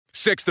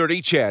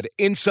6:30 CHED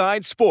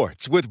Inside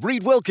Sports with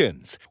Reid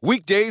Wilkins.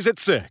 Weekdays at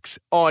 6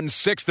 on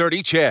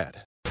 6:30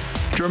 CHED.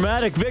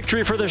 Dramatic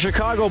victory for the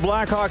Chicago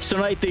Blackhawks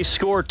tonight. They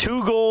score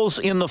 2 goals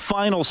in the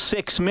final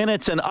 6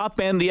 minutes and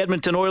upend the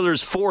Edmonton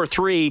Oilers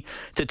 4-3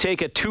 to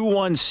take a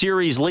 2-1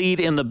 series lead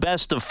in the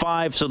best of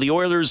 5. So the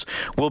Oilers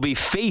will be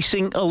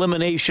facing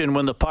elimination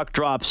when the puck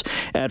drops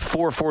at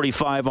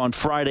 4:45 on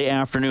Friday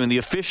afternoon. The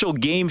official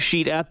game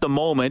sheet at the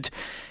moment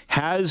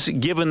has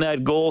given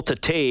that goal to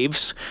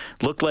Taves.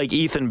 Looked like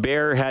Ethan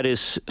Bear had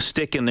his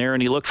stick in there,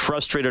 and he looked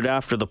frustrated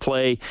after the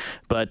play.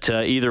 But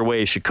either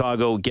way,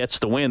 Chicago gets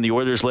the win. The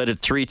Oilers led it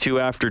 3-2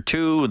 after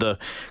 2. The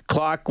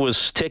clock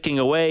was ticking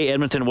away.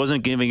 Edmonton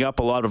wasn't giving up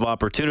a lot of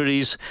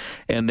opportunities.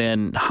 And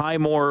then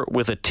Highmore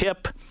with a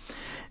tip,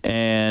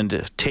 and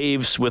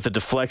Taves with a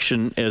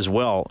deflection as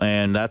well.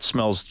 And that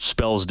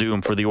spells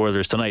doom for the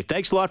Oilers tonight.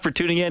 Thanks a lot for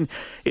tuning in.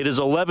 It is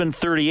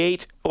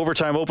 11:38,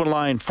 Overtime Open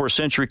Line for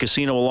Century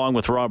Casino along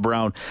with Rob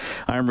Brown.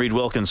 I'm Reid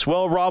Wilkins.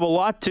 Well, Rob, a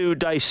lot to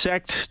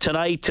dissect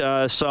tonight.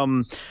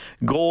 Some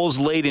goals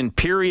late in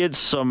periods,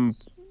 some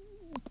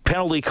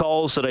penalty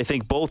calls that I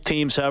think both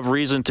teams have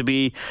reason to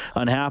be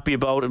unhappy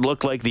about. It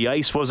looked like the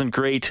ice wasn't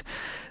great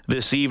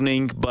this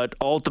evening, but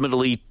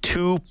ultimately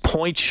 2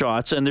 point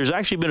shots, and there's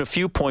actually been a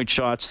few point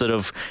shots that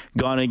have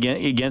gone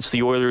against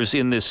the Oilers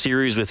in this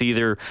series with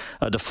either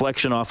a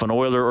deflection off an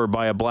Oiler or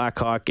by a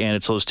Blackhawk, and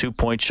it's those 2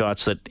 point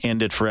shots that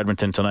ended for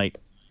Edmonton tonight.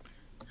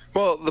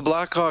 Well, the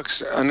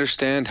Blackhawks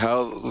understand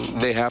how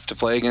they have to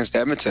play against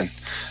Edmonton.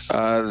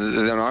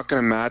 They're not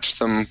going to match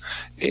them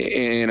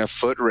in a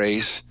foot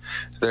race.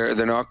 They're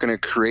not going to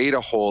create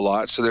a whole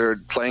lot, so they're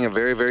playing a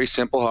very, very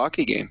simple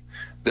hockey game.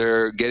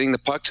 They're getting the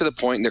puck to the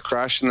point, and they're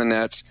crashing the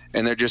nets,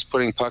 and they're just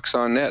putting pucks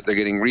on net. They're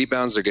getting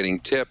rebounds, they're getting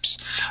tips,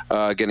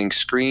 getting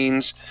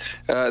screens.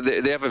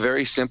 They have a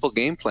very simple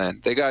game plan.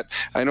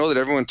 I know that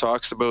everyone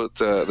talks about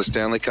the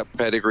Stanley Cup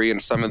pedigree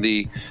and some of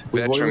the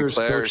veteran Warriors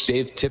players. Coach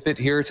Dave Tippett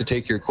here to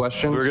take your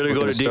questions. We're going to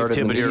go to Dave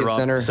Tippett here, Rob.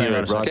 Center here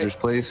at Rogers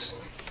Place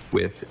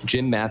with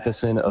Jim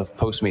Matheson of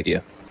Post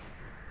Media.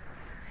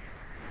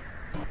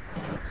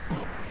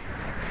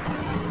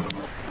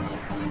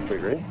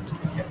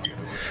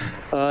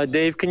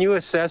 Dave, can you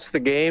assess the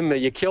game?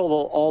 You killed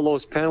all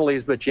those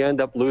penalties, but you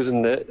end up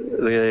losing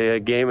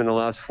the game in the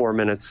last 4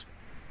 minutes.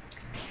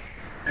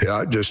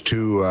 Yeah, just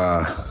two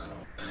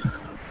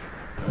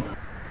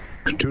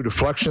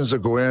deflections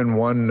that go in.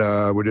 One,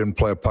 we didn't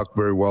play a puck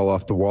very well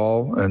off the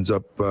wall. Ends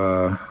up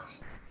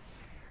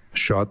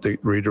shot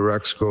that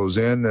redirects, goes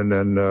in, and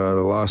then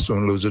the last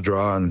one lose a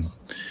draw, and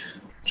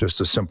just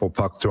a simple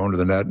puck thrown to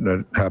the net, and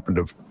it happened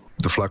to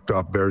deflect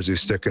off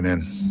Bearsy's sticking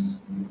in.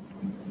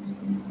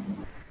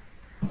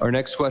 Our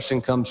next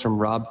question comes from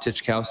Rob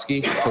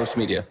Tichkowski, Post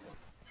Media.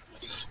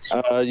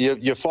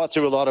 You fought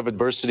through a lot of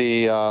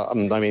adversity. I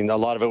mean, a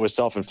lot of it was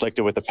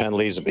self-inflicted with the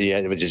penalties, but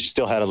you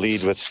still had a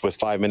lead with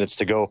 5 minutes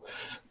to go.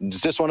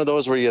 Is this one of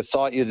those where you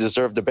thought you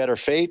deserved a better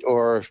fate,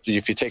 or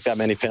if you take that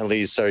many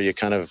penalties, are you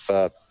kind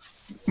of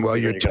well,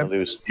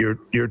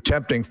 you're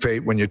tempting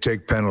fate when you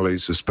take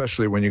penalties,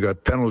 especially when you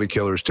got penalty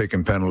killers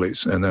taking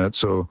penalties, and that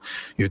so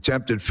you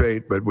tempted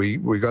fate. But we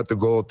got the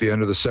goal at the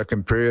end of the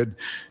second period.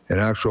 In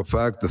actual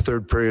fact, the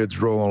third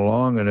period's rolling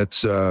along, and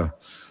it's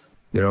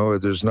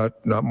there's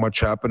not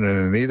much happening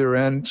in either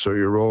end, so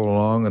you're rolling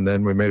along, and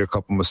then we made a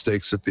couple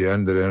mistakes at the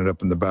end that ended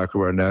up in the back of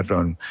our net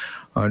on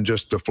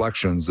just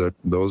deflections.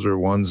 Those are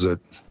ones that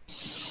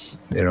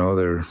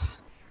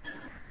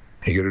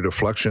you get a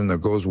deflection that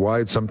goes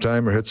wide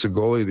sometime or hits the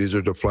goalie. These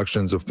are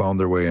deflections that found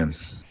their way in.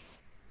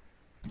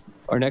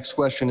 Our next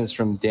question is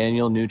from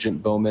Daniel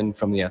Nugent-Bowman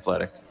from The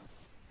Athletic.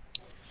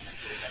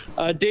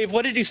 Dave,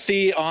 what did you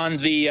see on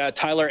the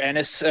Tyler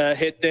Ennis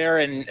hit there?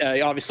 And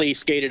obviously he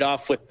skated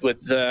off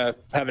with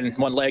having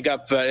one leg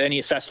up. Any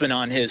assessment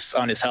on his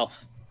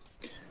health?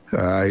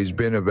 He's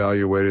been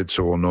evaluated,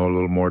 so we'll know a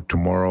little more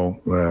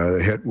tomorrow.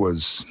 The hit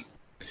was...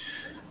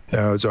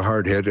 it was a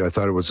hard hit. I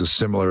thought it was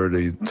similar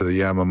to the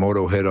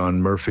Yamamoto hit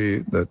on Murphy,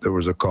 that there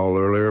was a call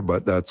earlier,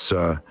 but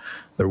there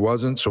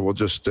wasn't. So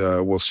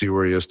we'll see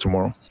where he is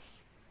tomorrow.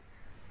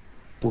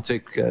 We'll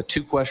take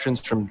 2 questions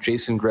from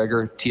Jason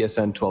Gregor,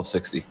 TSN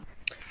 1260.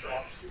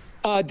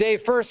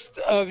 Dave, first,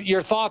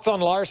 your thoughts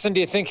on Larson. Do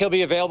you think he'll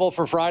be available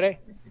for Friday?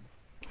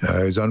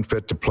 He's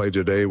unfit to play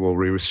today.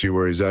 We'll see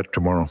where he's at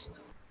tomorrow.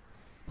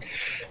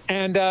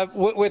 And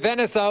with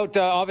Ennis out,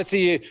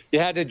 obviously you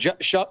had to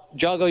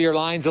juggle your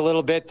lines a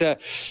little bit.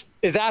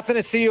 Is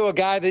Athanasiou a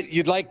guy that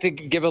you'd like to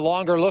give a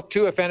longer look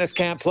to if Ennis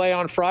can't play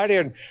on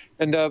Friday?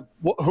 And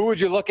who would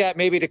you look at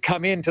maybe to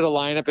come into the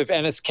lineup if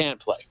Ennis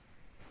can't play?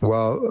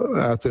 Well,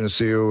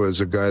 Athanasiou is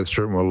a guy that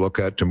certainly we'll look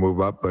at to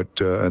move up, but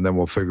and then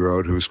we'll figure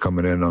out who's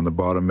coming in on the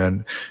bottom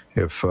end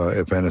if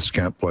Ennis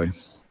can't play.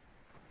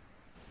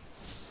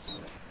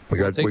 We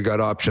got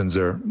options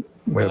there.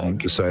 We haven't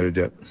decided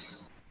yet.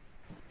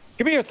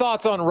 Give me your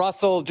thoughts on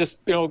Russell just,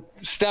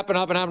 stepping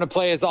up and having to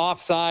play his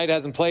offside.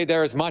 Hasn't played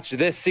there as much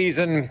this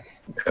season.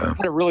 Yeah.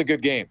 Had a really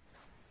good game.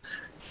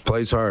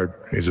 Plays hard.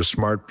 He's a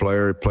smart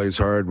player. He plays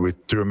hard. We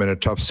threw him in a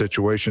tough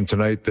situation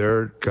tonight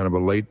there. Kind of a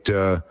late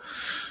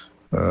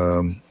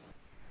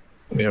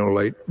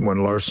late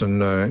when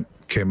Larson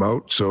came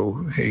out,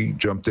 so he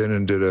jumped in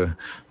and did a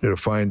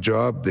fine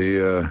job.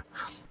 The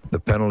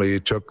penalty he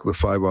took, the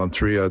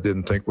 5-on-3, I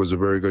didn't think was a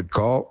very good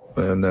call,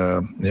 and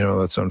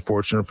that's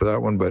unfortunate for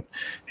that one. But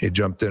he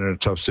jumped in a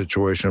tough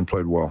situation and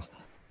played well.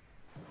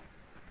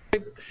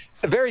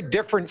 A very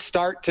different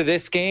start to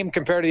this game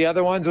compared to the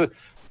other ones. Do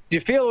you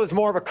feel it was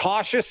more of a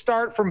cautious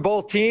start from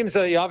both teams?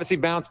 You obviously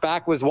bounced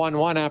back, was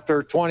 1-1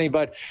 after 20,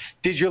 but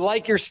did you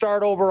like your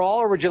start overall,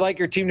 or would you like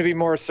your team to be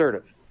more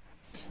assertive?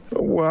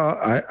 Well,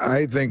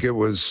 I think it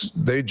was,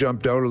 they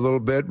jumped out a little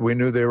bit. We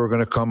knew they were going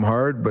to come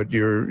hard, but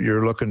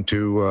you're looking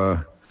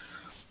to,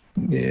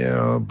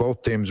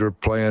 both teams were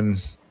playing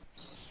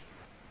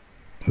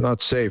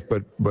not safe,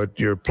 but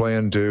you're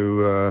playing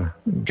to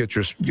get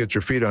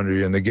your feet under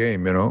you in the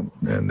game,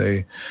 and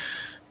they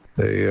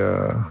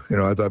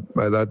I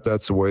thought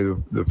that's the way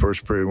the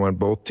first period went.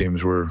 Both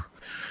teams were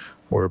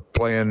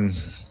playing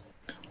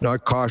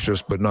not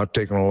cautious, but not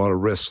taking a lot of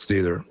risks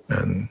either,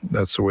 and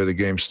that's the way the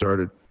game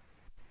started.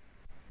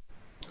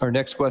 Our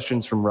next question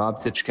is from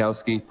Rob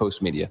Tichkowski,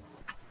 Post Media.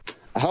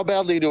 How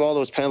badly do all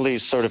those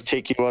penalties sort of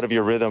take you out of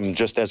your rhythm,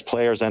 just as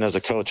players and as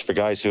a coach, for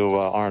guys who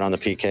aren't on the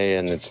PK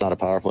and it's not a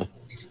power play?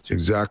 It's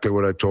exactly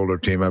what I told our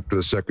team after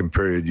the second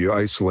period. You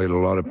isolate a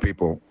lot of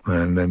people,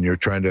 and then your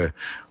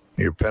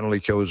penalty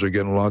killers are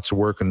getting lots of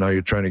work, and now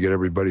you're trying to get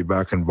everybody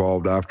back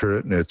involved after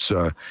it, and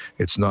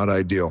it's not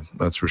ideal,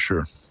 that's for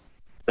sure.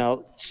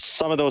 Now,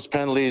 some of those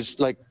penalties,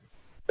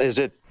 is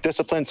it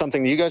discipline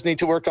something you guys need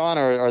to work on,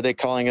 or are they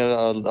calling it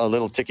a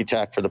little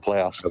ticky-tack for the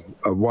playoffs?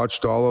 I've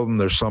watched all of them.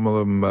 There's some of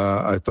them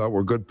I thought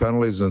were good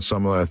penalties, and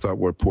some of them I thought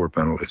were poor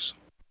penalties.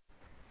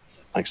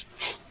 Thanks.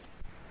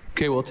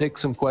 Okay, we'll take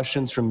some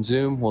questions from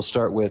Zoom. We'll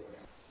start with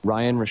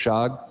Ryan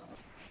Rashag,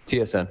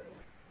 TSN.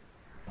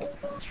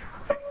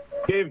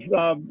 Dave,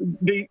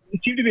 they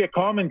seem to be a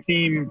common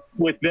theme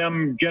with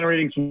them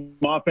generating some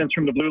offense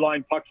from the blue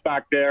line, pucks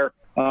back there.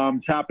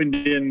 It's happened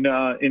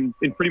in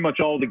pretty much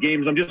all the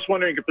games. I'm just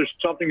wondering if there's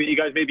something that you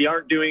guys maybe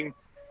aren't doing,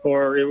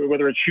 or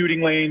whether it's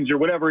shooting lanes or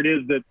whatever it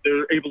is that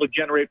they're able to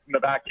generate from the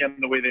back end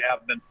the way they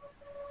have been.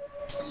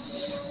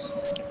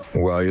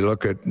 Well, you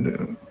look at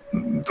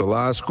the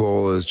last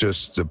goal is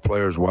just the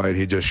player's wide.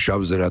 He just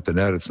shoves it at the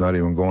net. It's not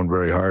even going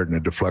very hard, and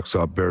it deflects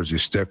off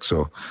Bearsley's stick.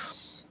 So,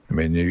 I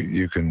mean,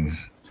 you can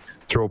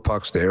throw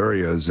pucks to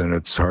areas, and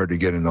it's hard to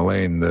get in the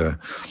lane. The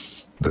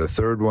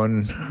third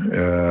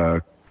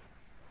one,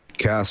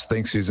 Cass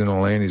thinks he's in the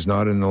lane. He's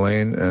not in the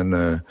lane. And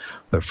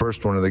the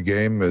first one of the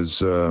game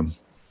is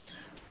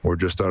we're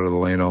just out of the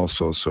lane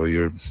also. So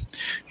you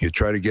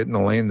try to get in the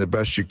lane the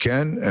best you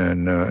can,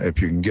 and if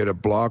you can get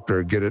it blocked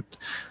or get it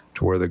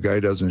to where the guy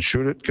doesn't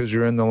shoot it because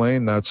you're in the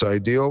lane, that's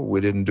ideal.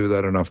 We didn't do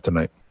that enough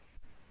tonight.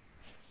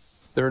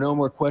 There are no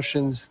more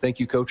questions. Thank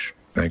you, Coach.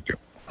 Thank you.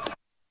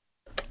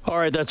 All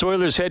right, that's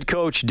Oilers head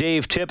coach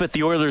Dave Tippett.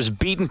 The Oilers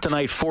beaten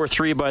tonight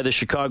 4-3 by the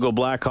Chicago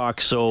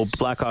Blackhawks, so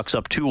Blackhawks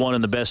up 2-1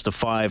 in the best of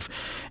 5.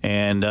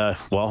 And,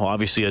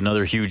 obviously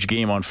another huge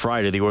game on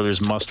Friday. The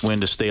Oilers must win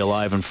to stay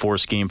alive and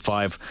force Game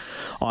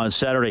 5 on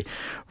Saturday.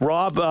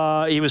 Rob,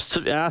 he was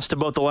asked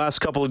about the last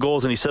couple of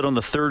goals, and he said on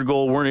the third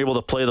goal, weren't able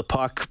to play the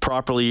puck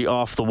properly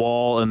off the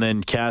wall, and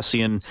then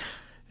Cassian,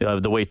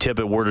 the way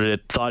Tippett worded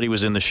it, thought he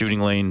was in the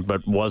shooting lane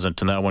but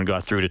wasn't, and that one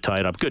got through to tie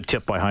it up. Good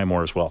tip by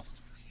Highmore as well.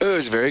 It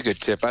was a very good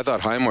tip. I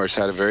thought Highmore's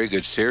had a very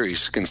good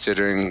series,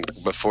 considering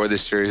before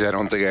this series, I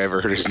don't think I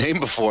ever heard his name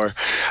before.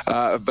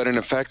 But an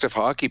effective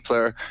hockey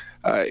player,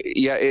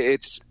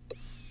 it's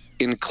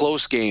in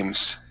close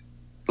games,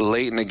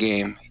 late in the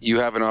game, you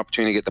have an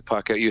opportunity to get the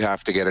puck out. You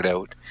have to get it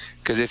out,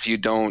 because if you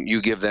don't,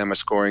 you give them a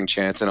scoring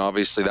chance. And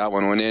obviously that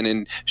one went in.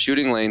 In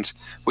shooting lanes,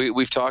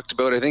 we've talked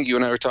about, I think you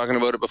and I were talking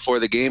about it before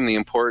the game, the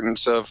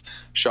importance of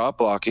shot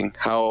blocking,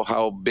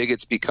 how big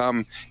it's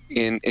become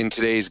in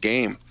today's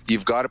game.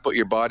 You've got to put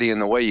your body in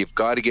the way. You've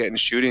got to get in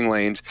shooting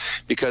lanes,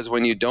 because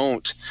when you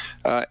don't,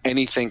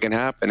 anything can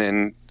happen.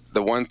 And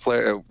the one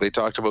player, they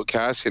talked about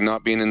Cassian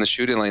not being in the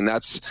shooting lane.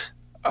 That's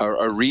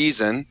a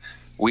reason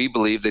we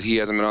believe that he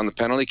hasn't been on the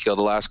penalty kill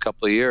the last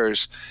couple of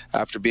years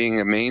after being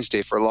a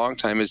mainstay for a long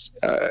time. Is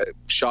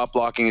shot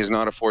blocking is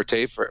not a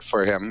forte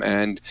for him.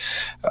 And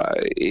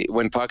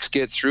when pucks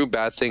get through,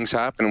 bad things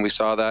happen. We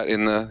saw that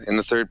in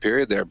the third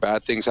period there.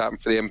 Bad things happen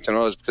for the Edmonton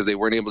Oilers because they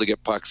weren't able to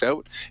get pucks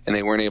out and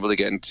they weren't able to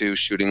get into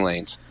shooting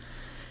lanes.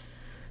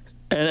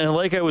 And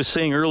like I was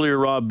saying earlier,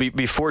 Rob,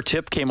 before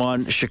Tip came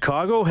on,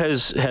 Chicago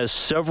has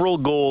several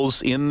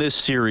goals in this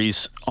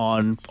series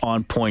on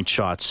point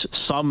shots.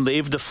 Some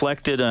they've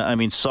deflected.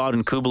 Saad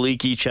and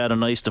Kubalik each had a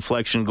nice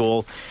deflection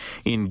goal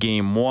in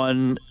Game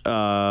 1.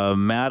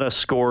 Mata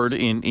scored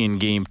in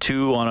Game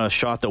 2 on a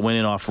shot that went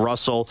in off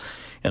Russell.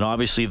 And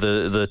obviously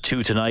the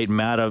two tonight,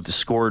 Mata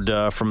scored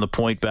from the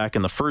point back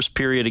in the first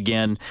period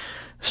again.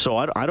 So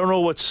I don't know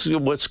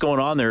what's going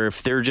on there,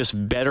 if they're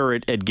just better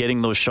at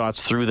getting those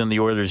shots through than the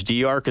Oilers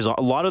D are, because a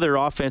lot of their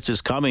offense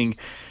is coming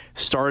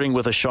starting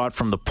with a shot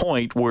from the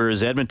point,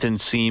 whereas Edmonton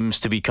seems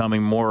to be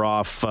coming more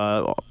off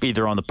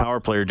either on the power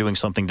play or doing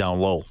something down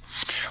low.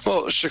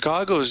 Well,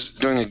 Chicago's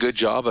doing a good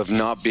job of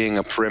not being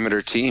a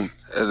perimeter team.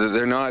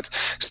 They're not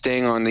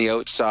staying on the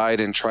outside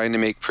and trying to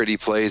make pretty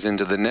plays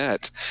into the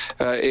net.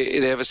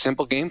 They have a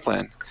simple game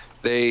plan.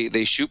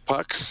 They shoot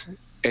pucks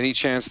any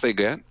chance they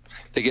get.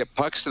 They get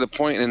pucks to the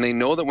point, and they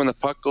know that when the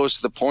puck goes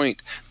to the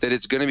point that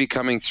it's going to be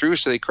coming through,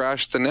 so they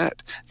crash the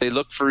net. They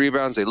look for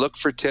rebounds. They look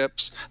for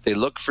tips. They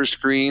look for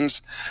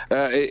screens.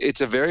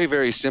 It's a very,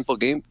 very simple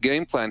game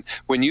plan.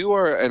 When you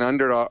are an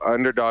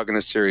underdog in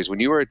a series, when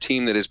you are a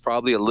team that is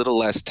probably a little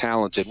less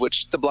talented,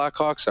 which the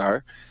Blackhawks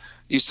are,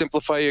 you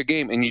simplify your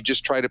game and you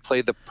just try to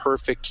play the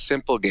perfect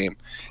simple game.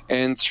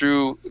 And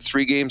through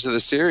 3 games of the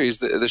series,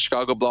 the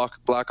Chicago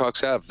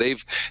Blackhawks have.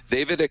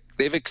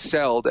 They've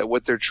excelled at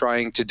what they're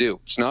trying to do.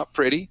 It's not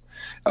pretty,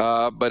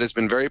 but it's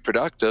been very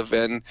productive.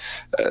 And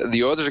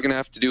the Oilers are going to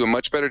have to do a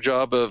much better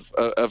job of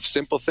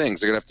simple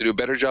things. They're going to have to do a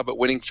better job at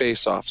winning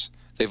faceoffs.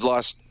 They've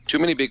lost too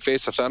many big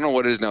faceoffs. I don't know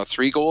what it is now,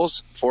 3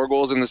 goals, 4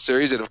 goals in the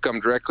series that have come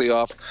directly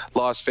off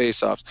lost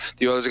faceoffs.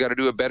 The Oilers have got to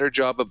do a better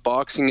job of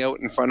boxing out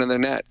in front of their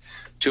net.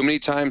 Too many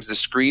times the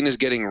screen is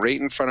getting right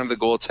in front of the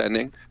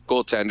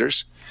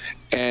goaltenders,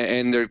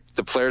 and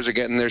the players are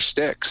getting their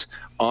sticks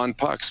on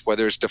pucks,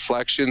 whether it's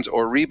deflections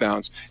or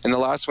rebounds. And the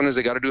last one is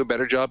they got to do a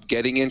better job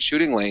getting in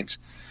shooting lanes.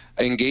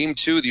 In Game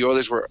 2, the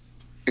Oilers were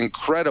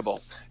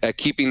incredible at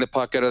keeping the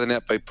puck out of the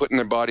net by putting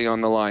their body on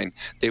the line.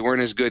 They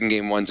weren't as good in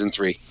Game 1s and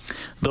 3.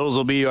 Those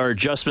will be our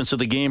adjustments of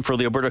the game for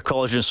the Alberta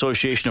College and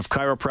Association of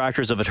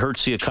Chiropractors. If it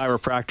hurts you, a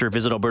chiropractor,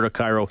 visit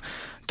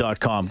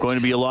albertachiro.com. Going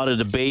to be a lot of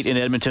debate in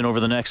Edmonton over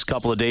the next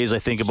couple of days, I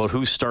think, about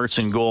who starts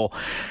in goal.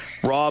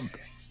 Rob,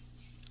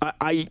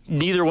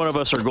 neither one of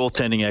us are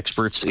goaltending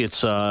experts.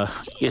 It's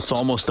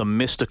almost a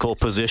mystical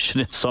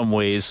position in some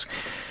ways.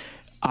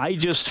 I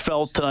just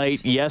felt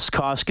tonight, yes,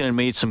 Koskinen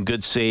made some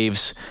good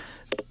saves,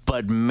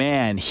 but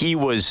man, he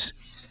was,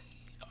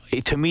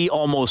 to me,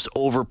 almost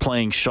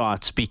overplaying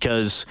shots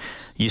because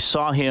you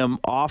saw him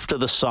off to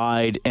the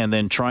side and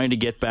then trying to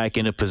get back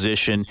into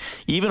position.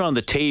 Even on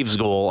the Taves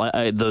goal,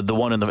 the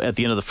one at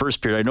the end of the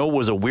first period, I know it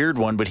was a weird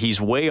one, but he's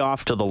way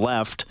off to the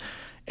left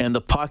and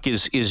the puck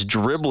is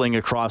dribbling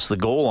across the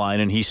goal line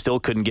and he still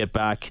couldn't get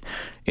back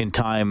in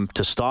time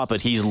to stop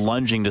it. He's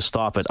lunging to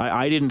stop it.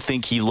 I didn't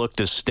think he looked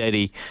as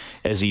steady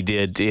as he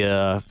did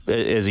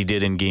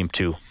in Game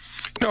 2.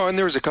 No, and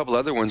there was a couple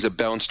other ones that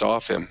bounced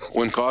off him.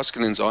 When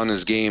Koskinen's on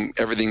his game,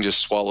 everything just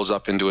swallows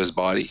up into his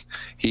body.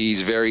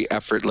 He's very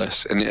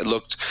effortless, and it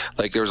looked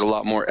like there was a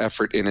lot more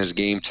effort in his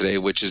game today,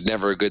 which is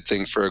never a good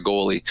thing for a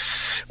goalie.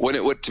 What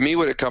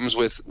it comes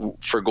with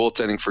for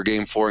goaltending for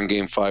Game 4 and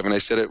Game 5, and I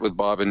said it with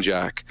Bob and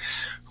Jack,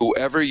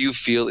 whoever you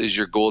feel is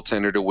your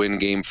goaltender to win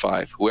Game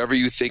 5, whoever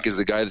you think is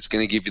the guy that's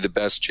going to give you the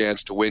best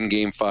chance to win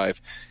Game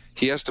 5,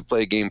 he has to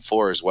play Game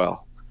 4 as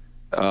well.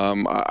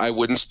 I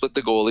wouldn't split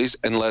the goalies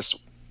unless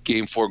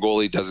Game 4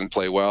 goalie doesn't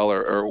play well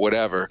or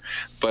whatever.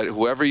 But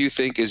whoever you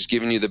think is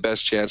giving you the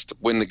best chance to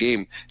win the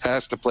game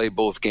has to play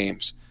both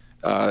games.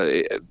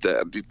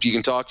 You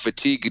can talk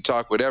fatigue, you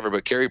talk whatever,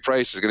 but Carey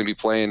Price is going to be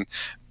playing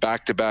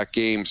back-to-back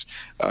games.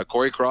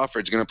 Corey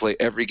Crawford's going to play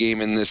every game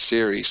in this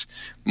series.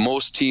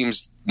 Most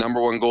teams'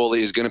 number one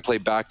goalie is going to play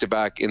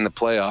back-to-back in the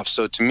playoffs.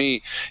 So to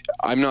me,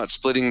 I'm not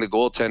splitting the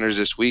goaltenders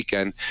this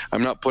weekend.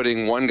 I'm not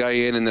putting one guy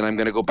in and then I'm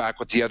going to go back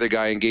with the other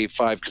guy in Game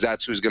 5 because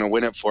that's who's going to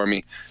win it for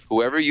me.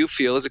 Whoever you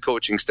feel as a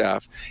coaching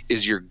staff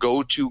is your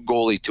go-to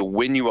goalie to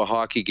win you a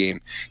hockey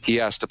game, he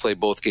has to play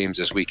both games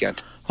this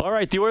weekend. All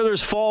right, the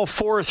Oilers fall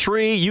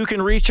 4-3. You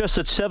can reach us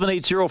at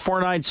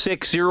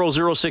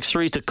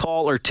 780-496-0063 to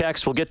call or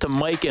text. We'll get to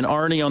Mike and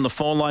Arnie on the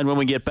phone line when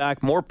we get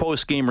back. More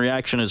post-game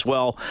reaction as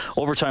well.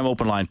 Overtime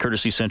Open Line,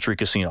 courtesy Century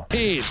Casino.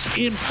 Taves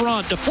in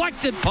front,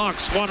 deflected puck,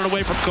 swatted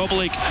away from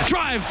Kovalik.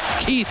 Drive,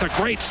 Keith, a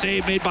great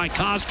save made by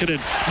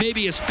Koskinen.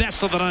 Maybe his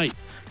best of the night.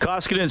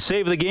 Koskinen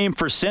saved the game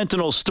for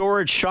Sentinel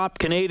Storage. Shop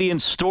Canadian,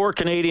 store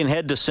Canadian,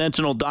 head to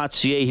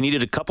sentinel.ca. He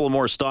needed a couple of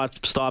more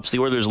stops. The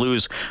Oilers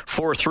lose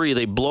 4-3.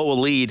 They blow a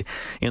lead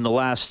in the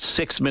last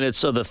 6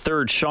 minutes of the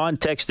third. Sean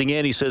texting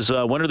in, he says,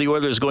 when are the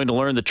Oilers going to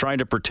learn that trying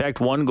to protect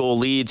one-goal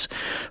leads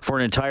for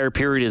an entire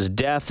period is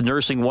death?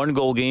 Nursing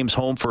one-goal games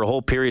home for a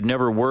whole period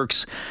never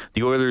works.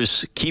 The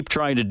Oilers keep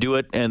trying to do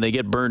it, and they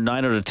get burned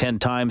 9 out of 10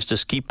 times.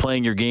 Just keep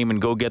playing your game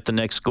and go get the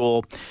next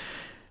goal.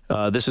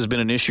 This has been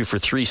an issue for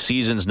 3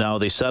 seasons now.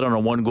 They sat on a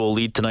one-goal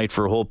lead tonight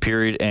for a whole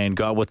period and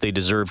got what they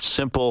deserved.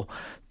 Simple.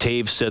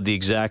 Taves said the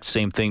exact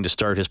same thing to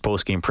start his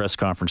post-game press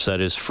conference.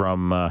 That is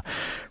from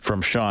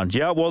Sean.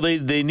 Yeah, well,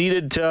 they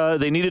needed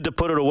to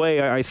put it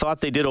away. I thought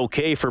they did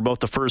okay for about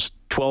the first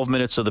 12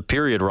 minutes of the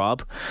period,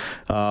 Rob.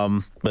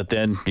 But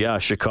then, yeah,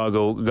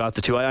 Chicago got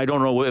the 2. I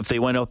don't know if they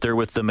went out there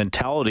with the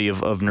mentality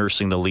of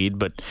nursing the lead,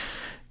 but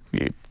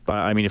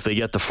I mean, if they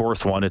get the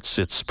fourth one,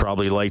 it's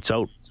probably lights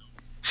out.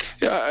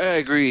 Yeah, I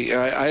agree.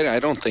 I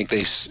don't think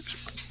they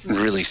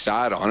really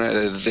sat on it.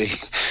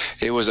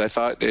 I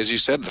thought, as you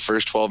said, the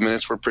first 12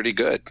 minutes were pretty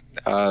good.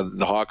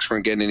 The Hawks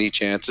weren't getting any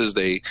chances.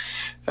 They,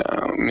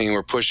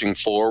 were pushing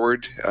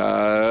forward,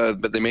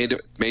 but they made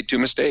two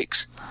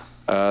mistakes.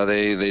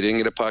 They didn't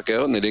get a puck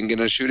out, and they didn't get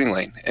in a shooting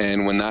lane.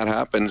 And when that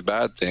happens,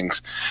 bad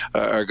things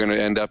are going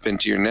to end up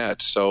into your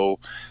net. So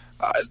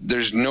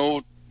there's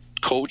no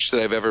coach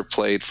that I've ever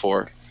played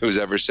for who's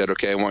ever said,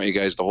 okay, I want you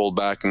guys to hold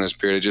back in this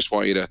period. I just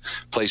want you to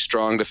play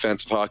strong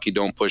defensive hockey,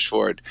 don't push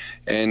forward.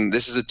 And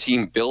this is a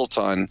team built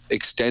on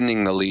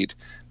extending the lead,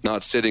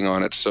 not sitting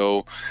on it.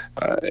 So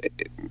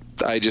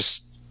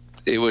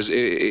it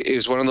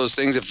was one of those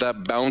things, if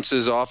that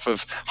bounces off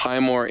of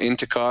Highmore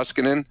into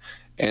Koskinen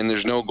and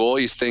there's no goal,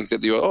 you think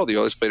that the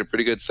Oilers played a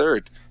pretty good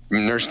third.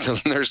 Nursed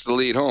the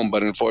lead home,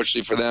 but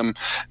unfortunately for them,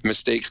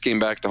 mistakes came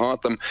back to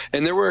haunt them.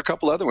 And there were a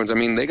couple other ones. I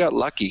mean, they got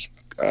lucky.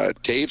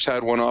 Taves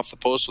had one off the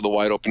post with a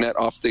wide open net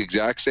off the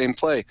exact same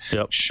play.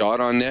 Yep.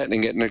 Shot on net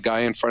and getting a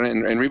guy in front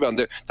and rebound.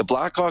 The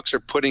Blackhawks are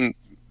putting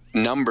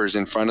numbers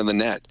in front of the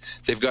net.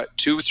 They've got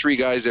 2-3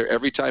 guys there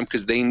every time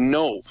because they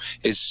know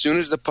as soon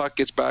as the puck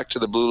gets back to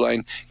the blue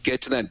line,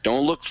 get to that.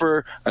 Don't look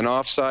for an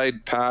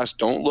offside pass.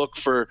 Don't look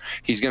for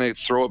he's going to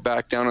throw it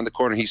back down in the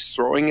corner. He's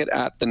throwing it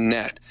at the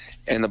net.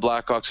 And the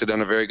Blackhawks have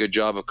done a very good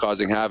job of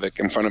causing havoc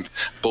in front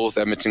of both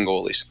Edmonton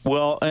goalies.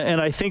 Well,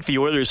 and I think the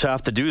Oilers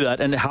have to do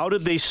that. And how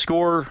did they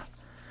score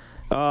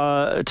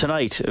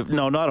tonight?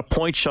 No, not a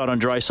point shot on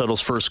Draisaitl's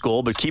first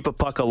goal, but keep a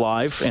puck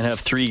alive and have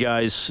 3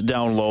 guys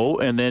down low.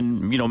 And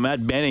then,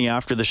 Matt Benning,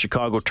 after the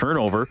Chicago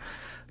turnover,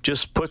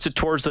 just puts it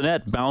towards the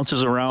net,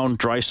 bounces around.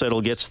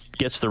 Draisaitl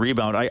gets the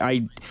rebound.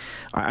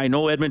 I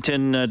know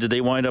Edmonton, did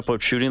they wind up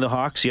out shooting the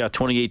Hawks? Yeah,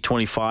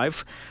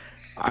 28-25.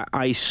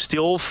 I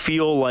still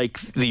feel like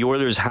the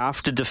Oilers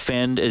have to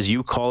defend, as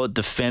you call it,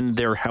 defend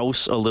their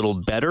house a little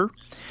better.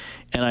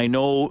 And I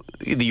know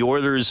the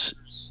Oilers,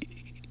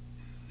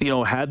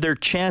 had their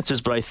chances,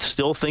 but I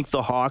still think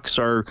the Hawks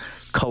are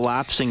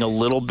collapsing a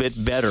little bit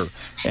better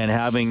and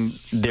having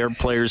their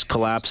players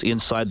collapse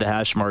inside the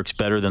hash marks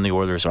better than the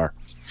Oilers are.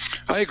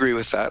 I agree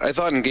with that. I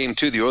thought in Game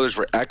 2 the Oilers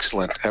were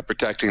excellent at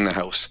protecting the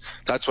house.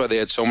 That's why they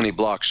had so many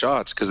blocked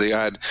shots, because they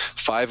had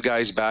 5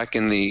 guys back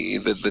in the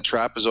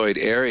trapezoid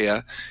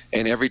area,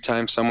 and every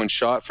time someone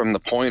shot from the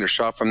point or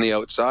shot from the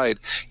outside,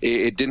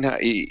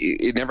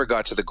 it never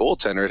got to the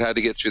goaltender. It had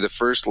to get through the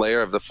first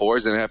layer of the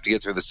forwards, and it had to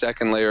get through the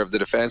second layer of the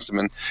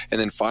defenseman, and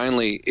then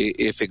finally,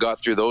 if it got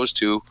through those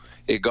two,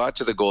 it got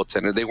to the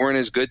goaltender. They weren't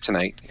as good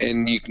tonight,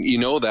 and you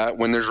know that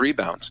when there's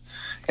rebounds,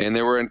 and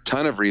there were a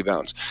ton of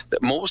rebounds.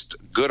 That most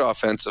good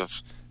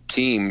offensive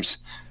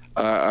teams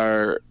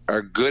are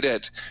good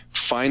at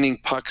finding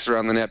pucks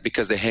around the net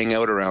because they hang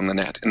out around the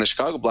net. And the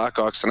Chicago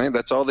Blackhawks tonight,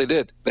 that's all they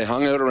did. They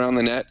hung out around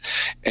the net,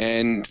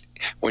 and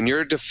when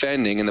you're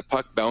defending and the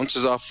puck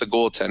bounces off the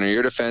goaltender,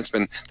 you're a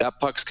defenseman, that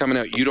puck's coming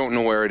out, you don't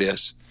know where it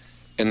is.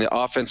 And the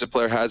offensive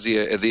player has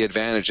the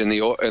advantage. And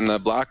the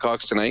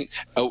Blackhawks tonight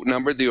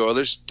outnumbered the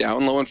Oilers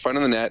down low in front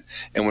of the net.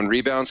 And when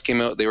rebounds came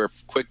out, they were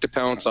quick to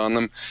pounce on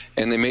them,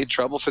 and they made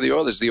trouble for the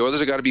Oilers. The Oilers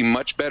have got to be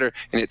much better,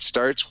 and it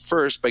starts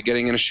first by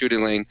getting in a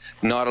shooting lane,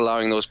 not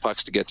allowing those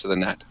pucks to get to the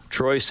net.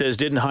 Troy says,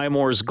 didn't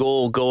Highmore's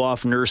goal go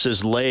off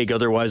Nurse's leg?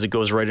 Otherwise, it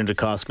goes right into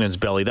Koskinen's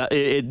belly.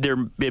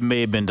 It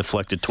may have been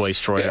deflected twice,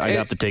 Troy. Yeah, I'd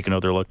have to take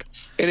another look.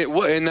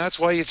 And that's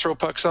why you throw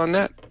pucks on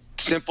net.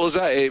 Simple as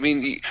that. I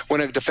mean,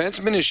 when a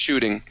defenseman is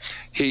shooting,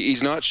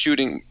 he's not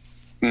shooting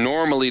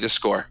normally to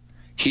score.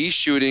 He's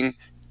shooting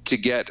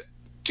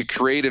to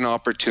create an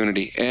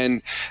opportunity.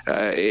 And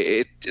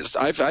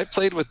I've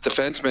played with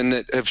defensemen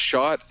that have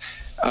shot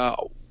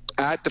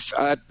at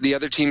the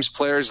other team's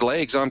players'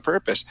 legs on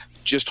purpose,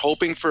 just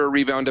hoping for a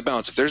rebound to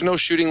bounce. If there's no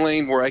shooting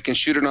lane where I can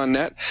shoot it on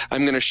net,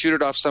 I'm going to shoot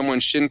it off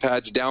someone's shin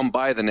pads down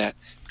by the net,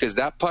 because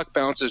that puck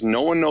bounces.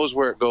 No one knows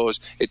where it goes.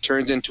 It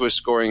turns into a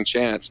scoring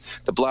chance.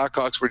 The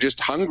Blackhawks were just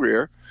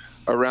hungrier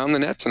around the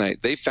net tonight.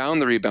 They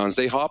found the rebounds.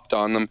 They hopped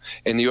on them,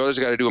 and the Oilers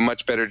got to do a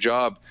much better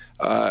job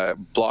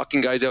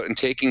blocking guys out and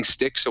taking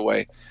sticks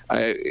away.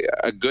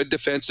 A good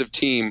defensive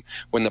team,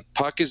 when the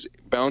puck is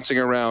bouncing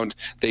around,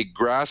 they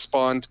grasp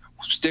on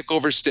stick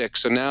over stick.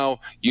 So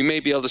now you may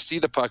be able to see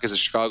the puck as a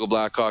Chicago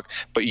Blackhawk,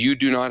 but you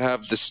do not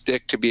have the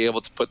stick to be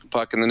able to put the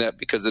puck in the net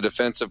because the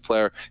defensive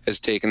player has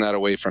taken that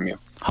away from you.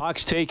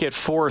 Hawks take it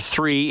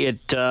 4-3.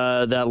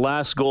 That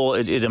last goal,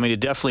 it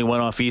definitely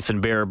went off Ethan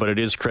Bear, but it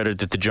is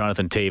credited to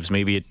Jonathan Taves.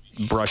 Maybe it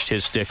brushed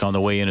his stick on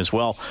the way in as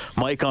well.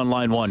 Mike on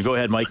line 1. Go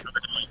ahead, Mike.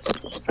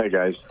 Hey,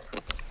 guys.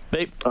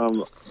 Hey.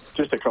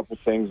 Just a couple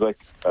things. I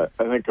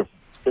think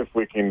if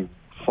we can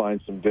find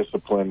some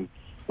discipline,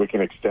 we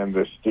can extend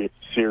this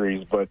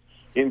series. But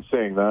in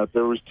saying that,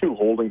 there was 2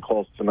 holding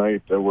calls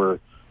tonight that were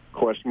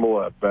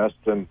questionable at best,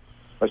 and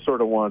I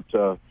sort of want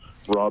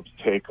Rob's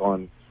take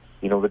on,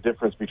 the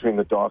difference between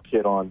the Doc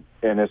hit on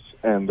Ennis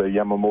and the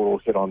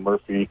Yamamoto hit on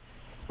Murphy.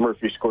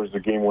 Murphy scores the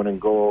game-winning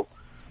goal,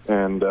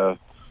 and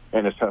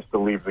Ennis has to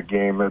leave the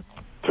game.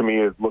 To me,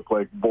 it looked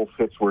like both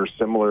hits were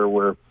similar,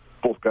 where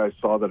both guys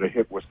saw that a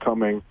hit was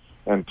coming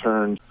and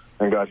turned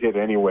and got hit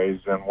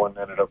anyways, and one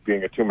ended up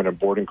being a 2-minute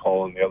boarding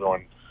call, and the other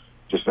one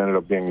just ended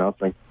up being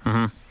nothing.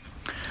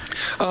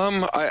 Mm-hmm.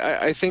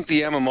 I think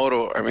the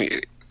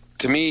Yamamoto,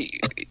 to me,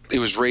 it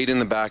was right in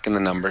the back in the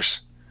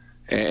numbers.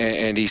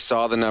 And he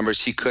saw the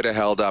numbers. He could have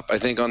held up. I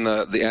think on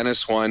the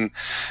Ennis one,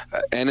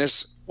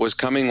 Ennis was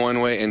coming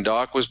one way, and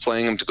Doc was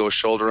playing him to go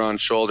shoulder on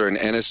shoulder, and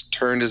Ennis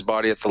turned his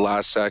body at the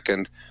last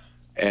second,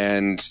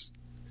 and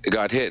it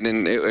got hit.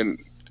 And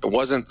it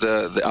wasn't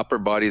the upper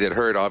body that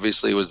hurt.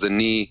 Obviously, it was the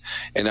knee,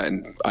 and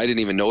I didn't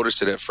even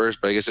notice it at first,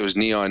 but I guess it was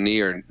knee on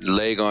knee or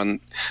leg on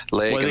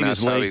leg. Well, I think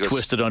his leg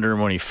twisted under him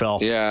when he fell.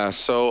 Yeah,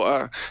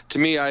 so to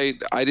me, I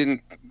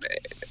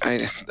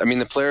mean,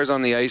 the players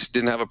on the ice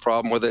didn't have a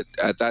problem with it.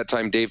 At that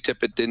time, Dave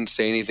Tippett didn't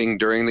say anything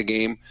during the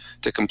game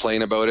to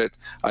complain about it.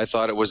 I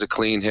thought it was a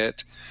clean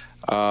hit.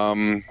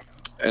 An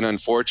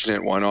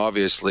unfortunate one,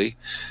 obviously.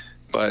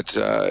 But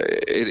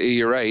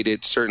you're right.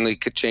 It certainly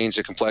could change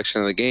the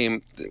complexion of the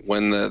game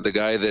when the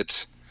guy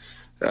that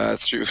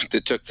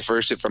took the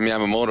first hit from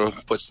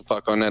Yamamoto puts the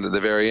puck on net at the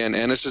very end.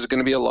 And this is going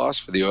to be a loss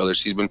for the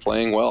Oilers. He's been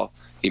playing well.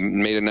 He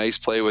made a nice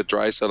play with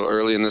Draisaitl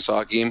early in this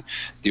hockey game.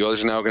 The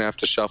Oilers are now going to have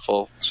to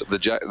shuffle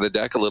the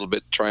deck a little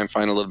bit, try and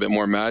find a little bit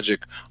more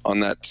magic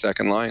on that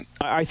second line.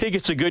 I think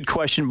it's a good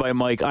question by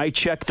Mike. I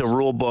checked the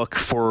rule book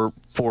for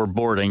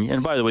boarding,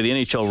 and by the way, the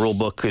NHL rule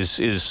book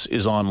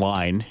is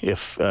online.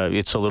 If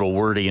it's a little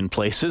wordy in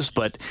places,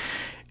 but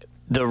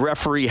the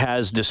referee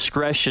has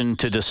discretion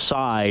to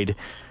decide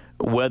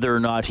whether or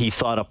not he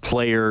thought a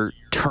player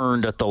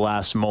turned at the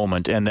last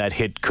moment and that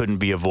hit couldn't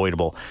be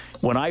avoidable.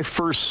 When I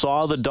first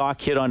saw the Doc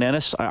hit on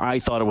Ennis, I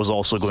thought it was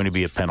also going to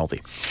be a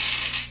penalty.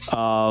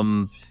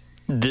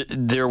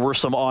 There were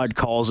some odd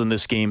calls in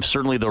this game.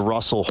 Certainly the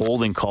Russell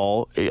holding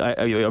call.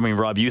 I mean,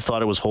 Rob, you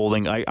thought it was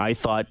holding. I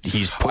thought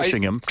he's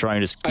pushing him,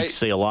 trying to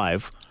stay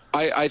alive.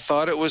 I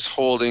thought it was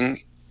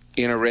holding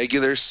in a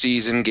regular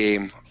season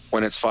game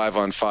when it's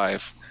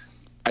 5-on-5.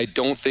 I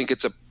don't think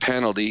it's a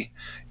penalty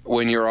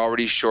when you're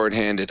already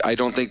shorthanded. I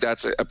don't think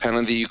that's a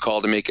penalty you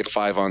call to make it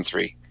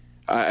 5-on-3.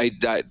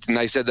 And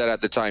I said that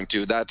at the time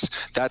too.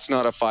 That's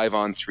not a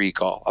 5-on-3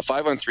 call. A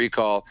 5-on-3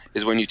 call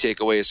is when you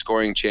take away a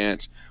scoring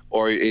chance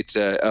or it's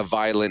a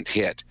violent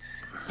hit.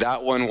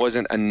 That one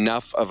wasn't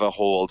enough of a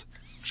hold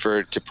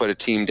to put a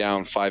team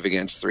down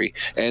 5-against-3.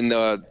 And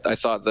I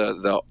thought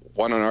the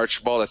one on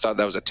Archibald, I thought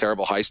that was a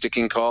terrible high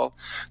sticking call.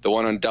 The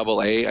one on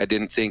Double A, I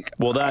didn't think.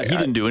 Well, he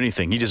didn't do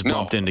anything. He just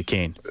bumped into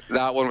Kane.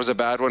 That one was a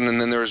bad one. And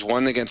then there was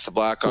one against the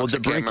Blackhawks. Well,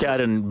 DeBrincat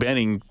and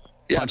Benning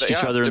punched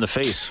each other in the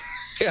face.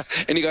 Yeah,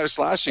 and he got a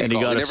slashing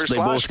call. They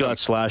both got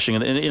slashing,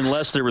 and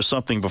unless there was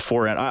something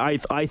beforehand,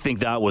 I think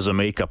that was a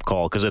makeup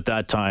call because at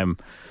that time.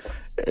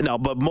 No,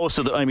 but most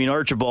of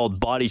Archibald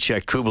body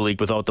checked Kubalik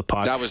without the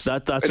puck. That's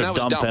a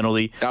dumb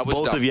penalty.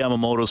 Both of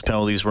Yamamoto's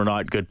penalties were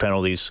not good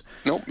penalties.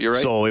 Nope, you're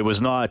right. So it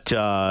was not.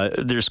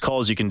 There's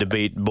calls you can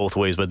debate both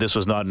ways, but this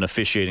was not an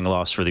officiating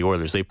loss for the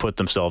Oilers. They put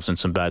themselves in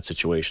some bad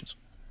situations.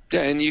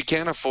 Yeah, and you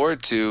can't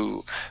afford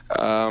to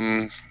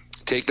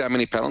take that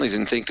many penalties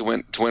and think to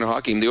win a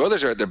hockey game. The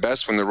Oilers are at their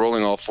best when they're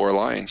rolling all four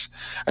lines.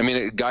 I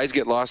mean, guys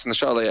get lost in the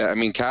shot.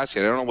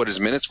 Cassian, I don't know what his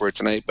minutes were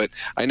tonight, but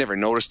I never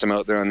noticed him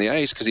out there on the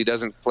ice because he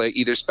doesn't play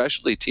either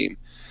specialty team.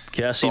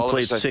 Cassian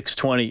played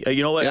 6:20.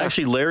 You know what? Yeah.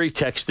 Actually, Larry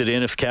texted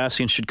in if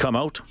Cassian should come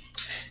out.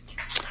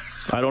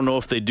 I don't know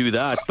if they do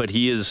that, but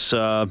he is.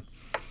 You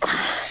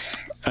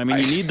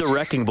need the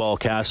wrecking ball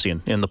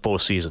Cassian in the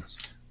postseason.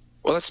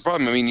 Well, that's the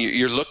problem. I mean,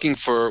 you're looking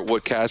for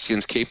what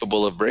Cassian's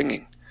capable of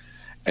bringing.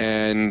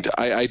 And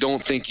I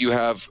don't think you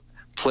have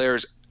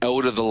players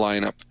out of the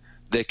lineup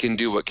that can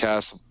do what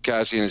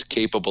Cassian is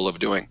capable of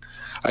doing.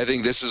 I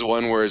think this is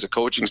one where, as a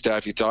coaching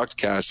staff, you talk to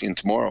Cassian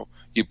tomorrow.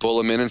 You pull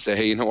him in and say,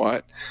 hey, you know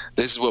what?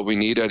 This is what we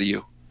need out of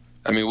you.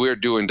 I mean, we're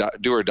do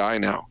or die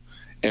now,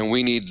 and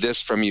we need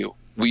this from you.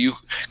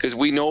 Because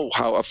we know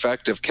how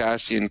effective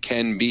Cassian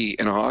can be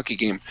in a hockey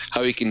game,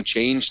 how he can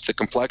change the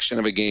complexion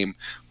of a game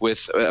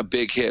with a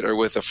big hit or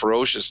with a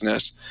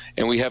ferociousness,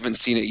 and we haven't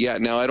seen it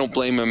yet. Now, I don't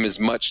blame him as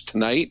much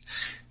tonight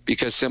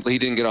because simply he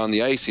didn't get on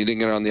the ice. He didn't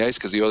get on the ice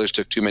because the Oilers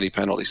took too many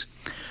penalties.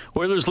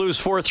 Oilers lose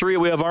 4-3.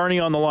 We have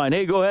Arnie on the line.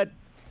 Hey, go ahead.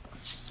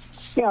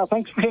 Yeah,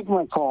 thanks for taking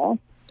my call.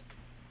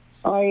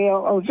 I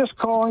was just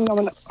calling.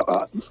 I'm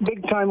a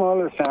big-time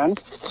Oilers fan,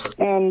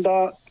 and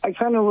I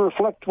kind of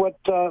reflect what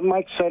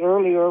Mike said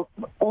earlier,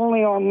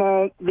 only on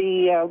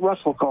the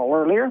Russell call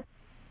earlier.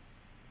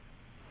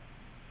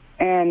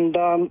 And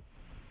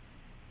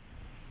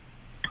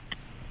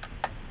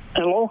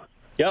hello?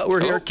 Yeah,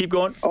 we're here. Keep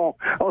going. Oh,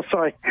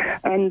 sorry.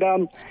 And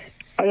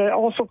I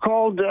also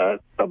called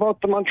about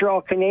the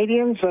Montreal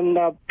Canadiens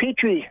and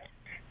Petrie.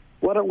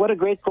 What a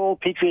great goal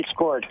Petrie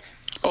scored.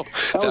 Oh,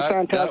 that was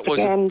fantastic.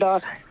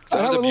 I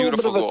have a little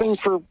bit of a thing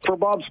for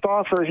Bob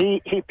Stauffer. He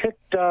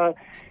picked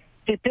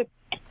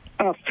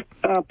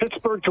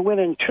Pittsburgh to win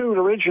in 2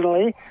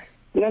 originally,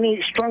 and then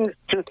he strung it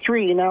to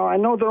 3. Now, I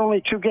know there are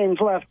only 2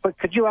 games left, but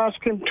could you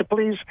ask him to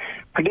please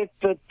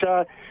predict that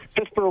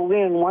Pittsburgh will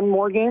win 1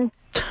 more game?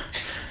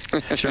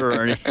 Sure,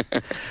 Ernie.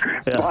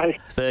 Yeah. Bye.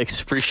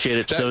 Thanks. Appreciate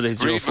it.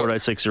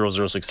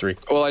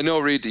 780-496-0063. Well, I know,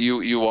 Reid,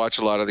 you watch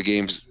a lot of the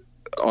games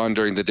on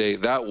during the day.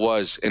 That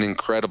was an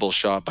incredible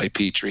shot by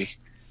Petrie.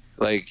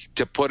 like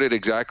to put it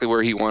exactly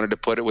where he wanted to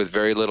put it with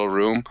very little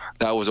room.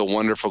 That was a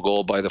wonderful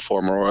goal by the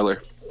former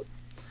Oiler.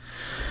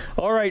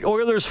 All right,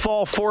 Oilers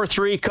fall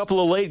 4-3.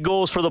 Couple of late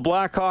goals for the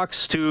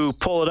Blackhawks to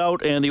pull it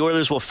out, and the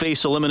Oilers will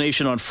face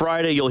elimination on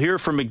Friday. You'll hear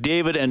from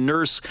McDavid and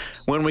Nurse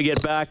when we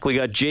get back. We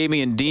got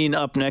Jamie and Dean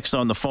up next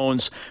on the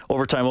phones.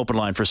 Overtime open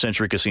line for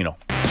Century Casino.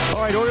 All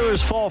right,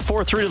 Oilers fall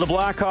 4-3 to the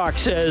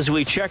Blackhawks as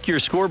we check your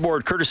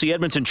scoreboard. Courtesy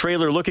Edmonton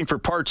Trailer. Looking for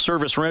parts,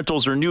 service,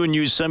 rentals, or new and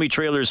used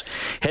semi-trailers,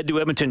 head to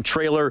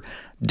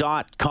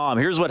EdmontonTrailer.com.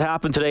 Here's what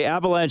happened today.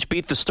 Avalanche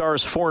beat the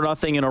Stars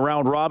 4-0 in a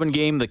round-robin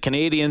game. The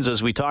Canadians,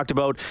 as we talked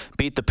about,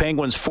 beat the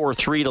Penguins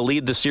 4-3 to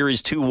lead the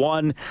series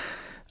 2-1.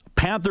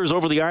 Panthers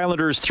over the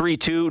Islanders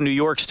 3-2. New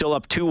York still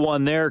up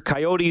 2-1 there.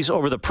 Coyotes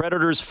over the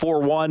Predators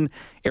 4-1.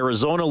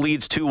 Arizona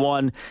leads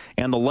 2-1.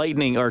 And the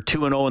Lightning are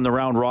 2-0 in the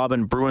round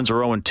robin. Bruins are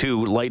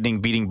 0-2.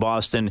 Lightning beating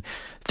Boston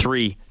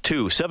 3-2.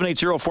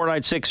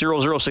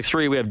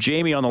 780-496-0063. We have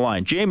Jamie on the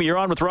line. Jamie, you're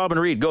on with Rob and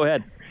Reid. Go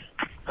ahead.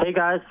 Hey,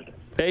 guys.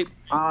 Hey.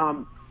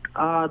 The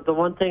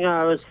one thing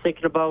I was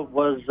thinking about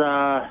was,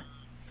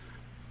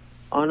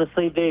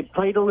 honestly, they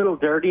played a little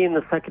dirty in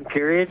the second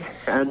period,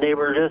 and they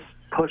were just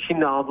pushing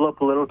the envelope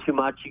a little too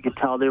much. You could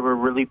tell they were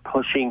really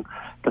pushing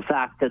the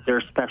fact that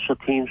their special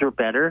teams were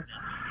better.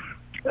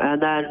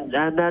 And then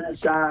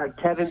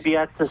Kevin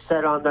Bieksa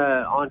said on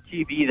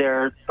TV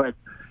there, but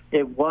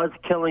it was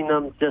killing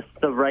them, just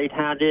the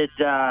right-handed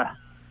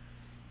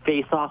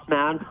face-off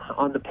man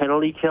on the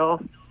penalty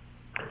kill.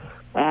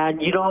 And,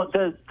 you know,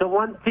 the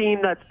one theme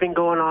that's been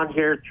going on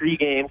here 3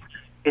 games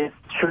is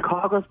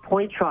Chicago's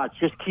point shots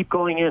just keep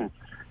going in.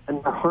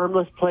 And they're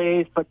harmless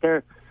plays, but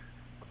they're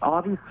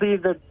obviously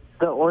the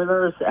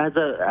Oilers, as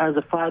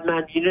a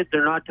 5-man unit,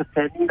 they're not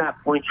defending that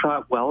point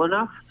shot well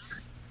enough.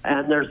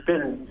 And there's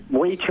been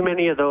way too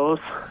many of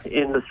those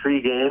in the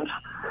 3 games.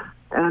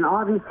 And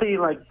obviously,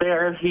 like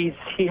Bear, he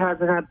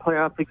hasn't had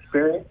playoff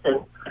experience,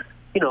 and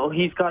you know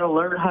he's got to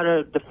learn how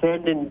to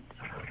defend in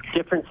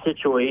different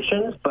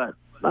situations. But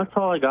that's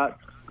all I got.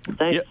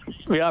 Thanks.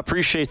 Yeah,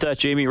 appreciate that,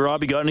 Jamie.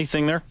 Rob, you got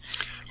anything there?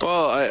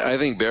 Well, I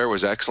think Bear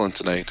was excellent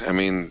tonight. I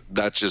mean,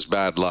 that's just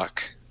bad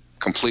luck.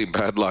 Complete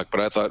bad luck, but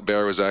I thought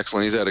Bear was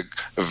excellent. He's had a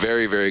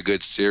very, very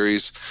good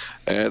series.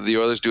 The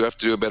Oilers do have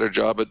to do a better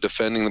job at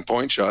defending the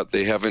point shot.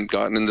 They haven't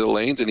gotten into the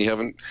lanes, and he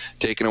haven't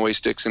taken away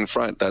sticks in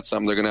front. That's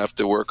something they're going to have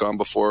to work on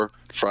before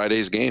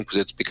Friday's game,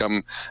 because it's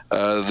become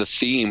the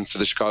theme for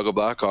the Chicago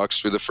Blackhawks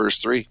through the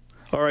first 3.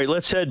 All right,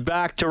 let's head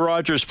back to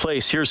Rogers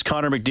Place. Here's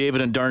Connor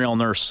McDavid and Darnell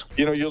Nurse.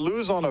 You know, you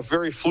lose on a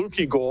very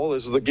fluky goal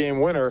as the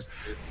game winner,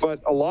 but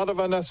a lot of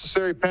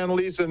unnecessary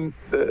penalties, and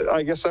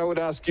I guess I would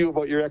ask you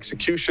about your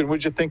execution.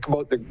 What did you think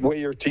about the way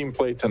your team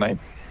played tonight?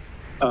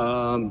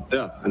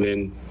 Yeah, I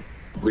mean,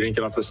 we didn't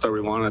get off the start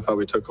we wanted. I thought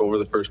we took over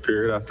the first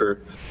period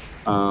after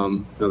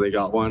they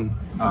got one,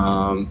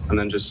 and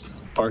then just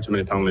far too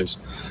many penalties.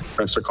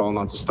 Refs are calling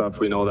lots of stuff.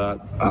 We know that.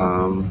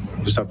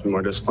 Just have to be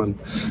more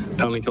disciplined.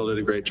 Penalty kill did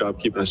a great job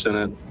keeping us in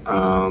it.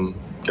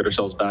 Get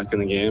ourselves back in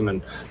the game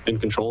and in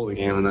control of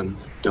the game. And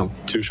then,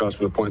 2 shots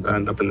from the point that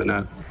ended up in the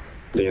net.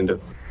 They end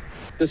it.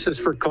 This is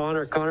for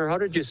Connor. Connor, how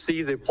did you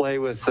see the play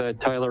with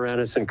Tyler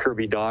Ennis and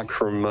Kirby Dach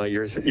from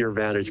your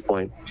vantage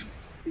point?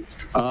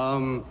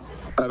 I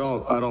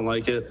don't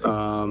like it.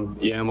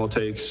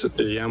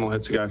 Yamo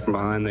hits a guy from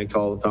behind. They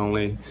call the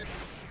penalty.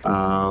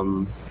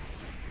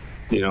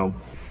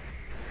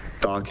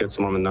 Doc hits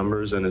him on the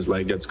numbers and his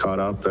leg gets caught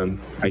up, and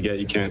I get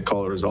you can't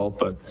call a result,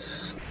 but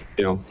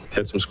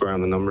hits him square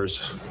on the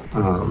numbers.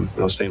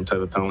 Same type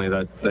of penalty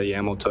that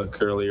Yamo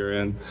took earlier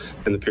in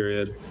the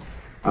period.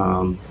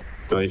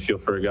 You feel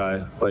for a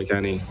guy like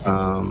any.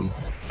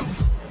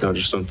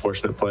 Just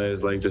unfortunate play.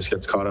 His leg just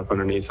gets caught up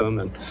underneath him,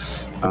 and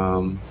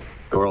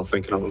we're all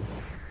thinking of him.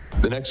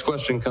 The next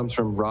question comes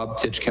from Rob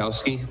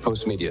Tichkowski,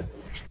 Post Media.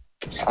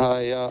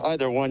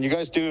 Either one. You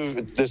guys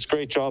do this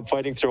great job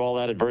fighting through all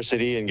that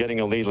adversity and getting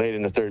a lead late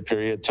in the third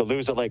period. To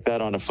lose it like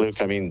that on a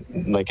fluke, I mean,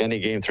 like any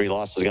game 3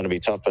 loss is going to be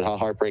tough, but how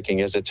heartbreaking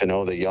is it to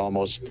know that you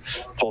almost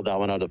pulled that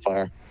one out of the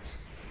fire?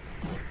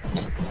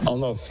 I don't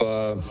know if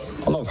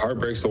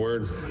heartbreak's the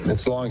word.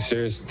 It's a long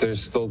series.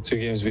 There's still 2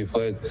 games to be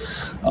played.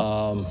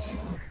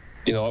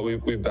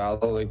 We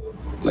battled,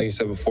 like you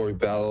said before, we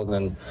battled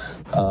and,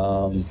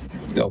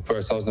 put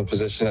ourselves in a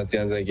position at the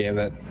end of the game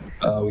that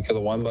we could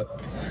have won, but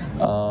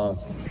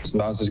some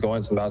bounces go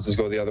in, some bounces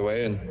go the other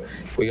way, and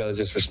we got to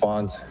just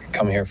respond,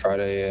 come here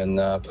Friday and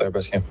play our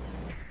best game.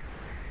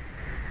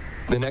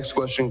 The next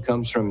question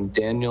comes from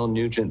Daniel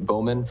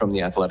Nugent-Bowman from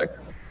The Athletic.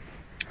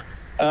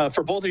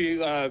 For both of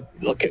you,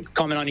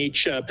 comment on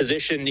each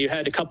position. You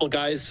had a couple of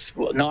guys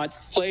not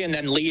play and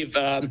then leave.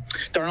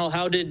 Darnell,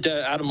 how did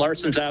Adam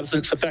Larsson's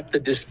absence affect the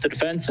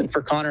defense? And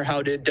for Connor,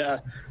 how did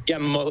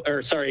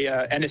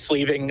Ennis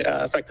leaving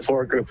affect the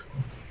forward group?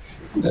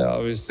 Yeah,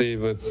 obviously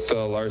with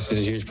Lars, he's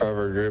a huge part of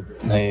our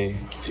group. He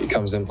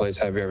comes in, plays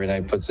heavy every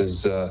night, puts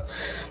his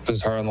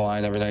heart on the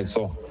line every night.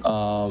 So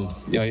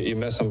you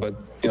miss him, but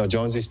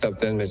Jonesy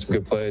stepped in, made some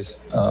good plays,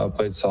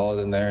 played solid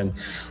in there, and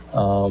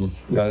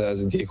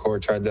as a decor,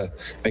 tried to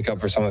make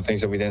up for some of the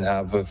things that we didn't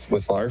have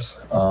with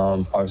Lars.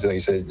 Obviously, like you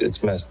said,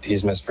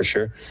 he's missed for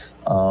sure.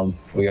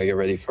 We gotta get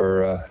ready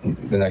for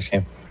the next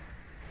game.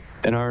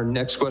 And our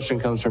next question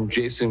comes from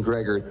Jason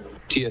Gregor,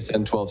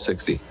 TSN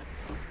 1260.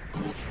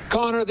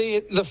 Connor,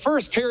 the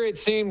first period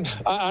seemed,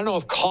 I don't know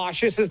if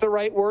cautious is the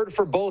right word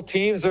for both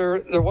teams,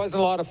 or there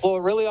wasn't a lot of flow.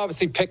 It really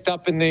obviously picked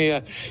up in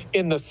the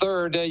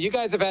third. You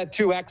guys have had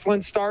two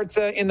excellent starts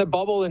in the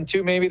bubble and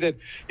two maybe that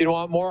you don't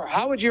want more.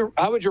 How would you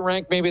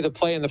rank maybe the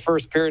play in the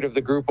first period of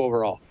the group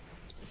overall?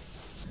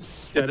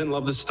 Yeah, I didn't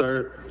love the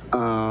start,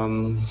 but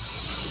I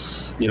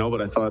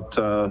thought,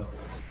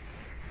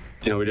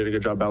 we did a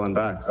good job battling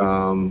back.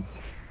 1-1.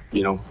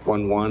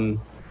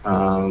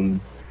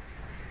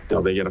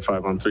 They get a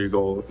 5-on-3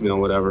 goal,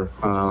 whatever.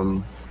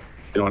 I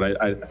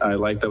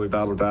like that we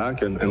battled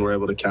back and were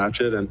able to catch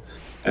it and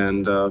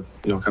kind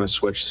of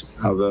switched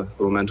how the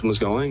momentum was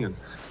going. And,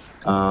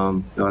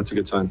 that's a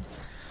good sign.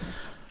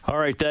 All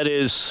right, that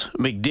is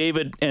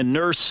McDavid and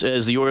Nurse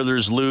as the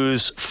Oilers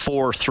lose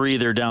 4-3.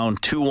 They're down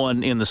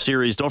 2-1 in the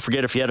series. Don't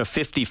forget, if you had a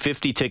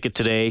 50-50 ticket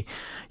today,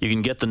 you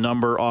can get the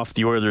number off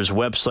the Oilers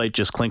website.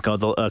 Just click on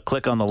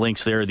the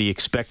links there. The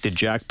expected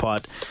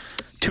jackpot,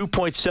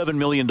 $2.7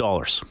 million.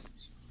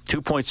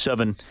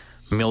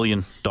 $2.7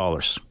 million.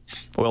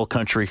 Oil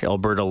country,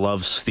 Alberta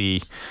loves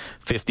the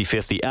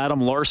 50-50. Adam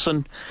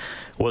Larsson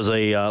was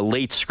a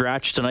late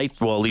scratch tonight.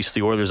 Well, at least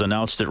the Oilers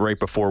announced it right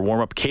before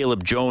warm-up.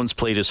 Caleb Jones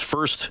played his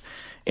first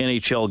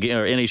NHL game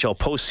or NHL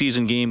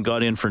postseason game,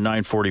 got in for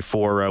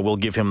 9:44. We'll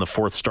give him the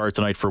fourth start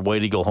tonight for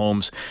White Eagle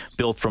Homes,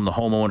 built from the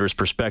homeowner's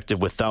perspective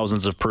with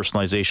thousands of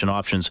personalization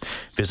options.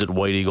 Visit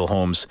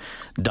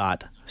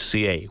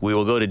whiteeaglehomes.ca. We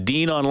will go to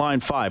Dean on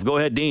line 5. Go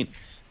ahead, Dean.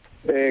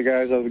 Hey,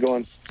 guys. How's it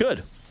going?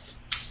 Good.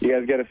 You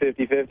guys get a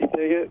 50-50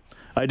 ticket?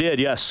 I did,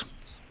 yes.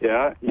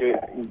 Yeah?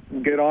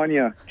 Good on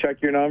you.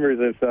 Check your numbers.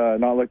 It's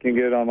not looking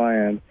good on my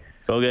end.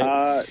 Okay.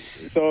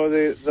 So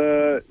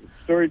the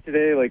story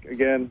today,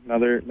 again,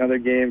 another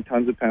game,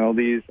 tons of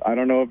penalties. I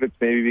don't know if it's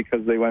maybe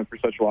because they went for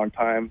such a long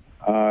time,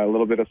 a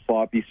little bit of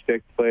sloppy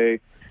stick play.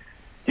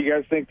 Do you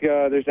guys think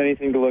there's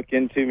anything to look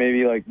into?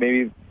 Maybe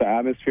the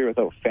atmosphere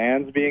without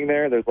fans being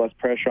there. There's less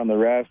pressure on the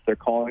refs. They're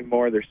calling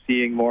more. They're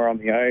seeing more on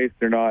the ice.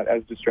 They're not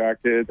as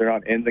distracted. They're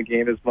not in the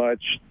game as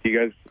much. Do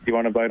you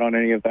want to bite on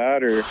any of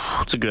that, or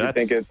that's a good?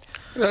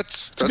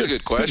 That's a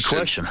good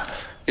question.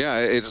 Yeah,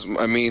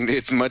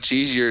 it's much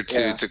easier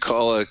to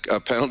call a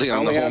penalty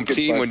on the home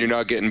team when you're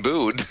not getting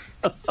booed.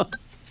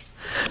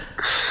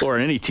 Or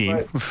any team.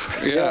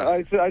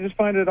 I just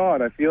find it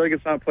odd. I feel like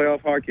it's not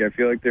playoff hockey. I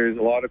feel like there's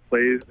a lot of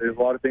plays. There's a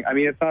lot of things. I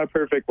mean, it's not a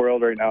perfect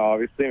world right now.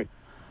 Obviously, you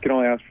can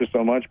only ask for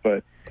so much.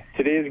 But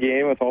today's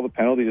game with all the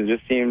penalties, it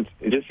just seems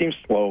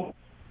slow.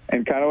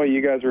 And kind of what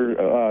you guys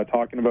were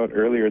talking about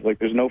earlier, it's like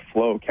there's no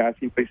flow.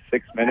 Cassie plays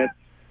 6 minutes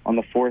on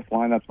the fourth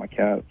line. That's my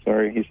cat.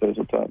 Sorry, he says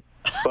what's up.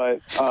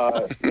 But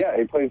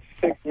he plays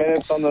 6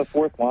 minutes on the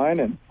fourth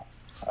line, and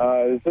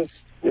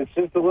it's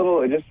just a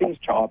little. It just seems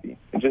choppy.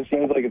 It just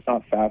seems like it's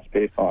not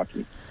fast-paced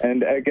hockey.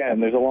 And again,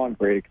 there's a long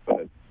break,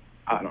 but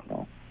I don't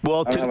know.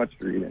 Well, I don't know how much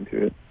to read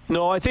into it.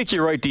 No, I think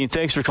you're right, Dean.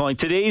 Thanks for calling.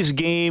 Today's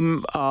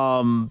game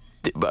didn't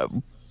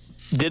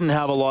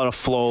have a lot of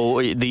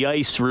flow. The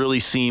ice really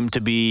seemed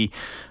to be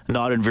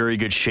not in very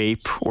good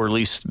shape, or at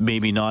least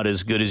maybe not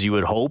as good as you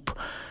would hope.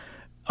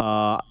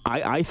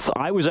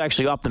 I was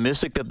actually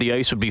optimistic that the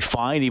ice would be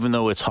fine, even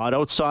though it's hot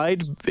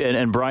outside.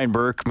 And Brian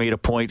Burke made a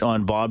point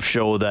on Bob's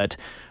show that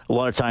a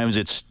lot of times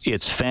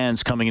it's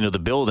fans coming into the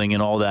building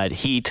and all that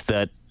heat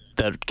that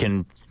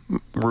can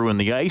ruin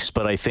the ice.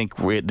 But I think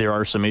there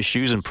are some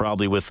issues, and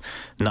probably with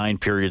 9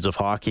 periods of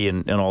hockey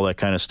and all that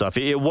kind of stuff.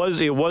 It was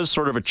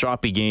sort of a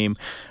choppy game.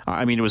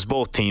 I mean, it was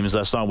both teams.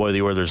 That's not why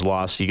the Oilers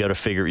lost. You've got to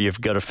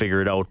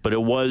figure it out. But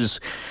it was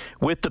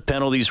with the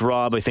penalties,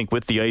 Rob. I think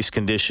with the ice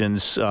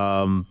conditions,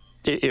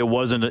 it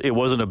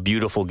wasn't a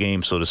beautiful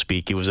game, so to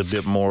speak. It was a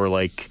bit more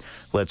like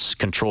let's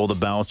control the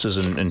bounces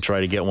and try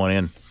to get one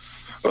in.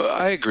 Well,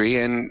 I agree.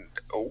 And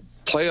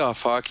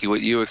playoff hockey,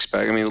 what you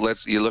expect. I mean,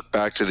 you look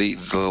back to the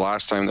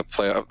last time the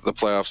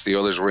playoffs the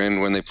Oilers were in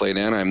when they played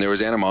Anaheim. There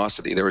was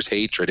animosity, there was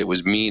hatred. It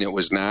was mean. It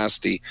was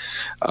nasty.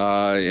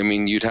 I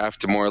mean, you'd have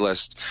to more or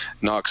less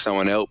knock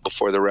someone out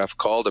before the ref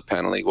called a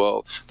penalty.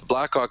 Well, the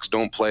Blackhawks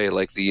don't play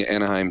like the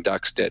Anaheim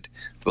Ducks did.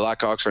 The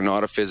Blackhawks are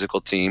not a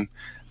physical team.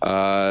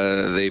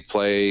 They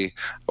play,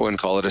 I wouldn't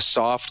call it a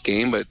soft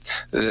game, but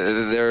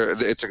they're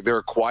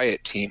a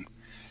quiet team.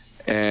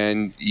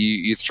 And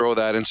you throw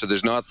that in, so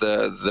there's not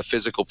the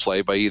physical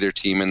play by either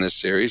team in this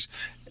series.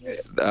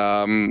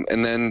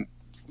 And then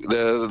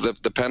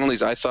the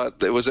penalties, I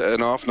thought it was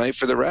an off night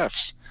for the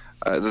refs.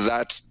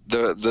 That's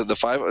the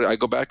 5. I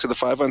go back to the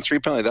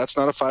 5-on-3 penalty. That's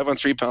not a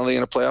 5-on-3 penalty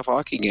in a playoff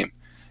hockey game.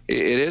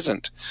 It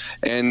isn't.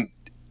 And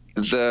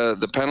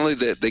the penalty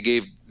that they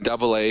gave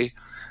AA,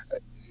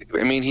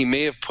 I mean, he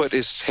may have put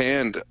his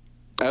hand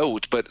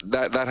out, but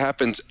that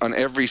happens on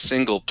every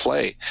single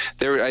play.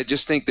 I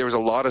just think there was a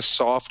lot of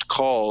soft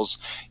calls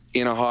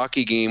in a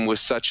hockey game with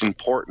such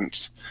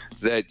importance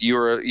that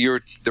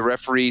the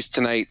referees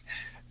tonight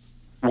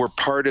were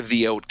part of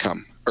the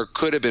outcome, or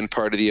could have been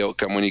part of the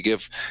outcome when you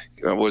give,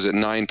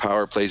 9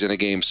 power plays in a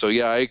game. So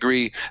yeah, I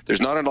agree.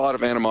 There's not a lot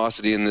of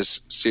animosity in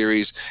this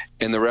series,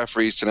 and the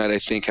referees tonight, I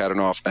think, had an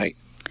off night.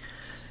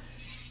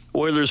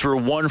 Oilers were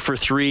 1 for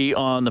 3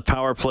 on the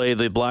power play.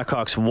 The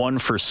Blackhawks 1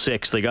 for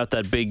 6. They got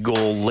that big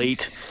goal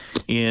late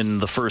in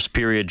the first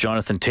period.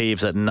 Jonathan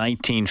Toews at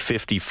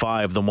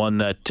 19:55, the one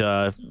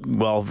that,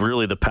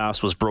 really the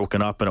pass was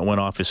broken up and it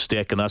went off his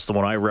stick, and that's the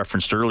one I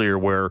referenced earlier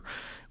where,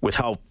 with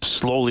how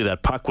slowly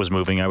that puck was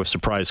moving, I was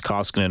surprised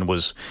Koskinen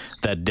was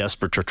that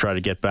desperate to try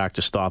to get back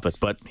to stop it,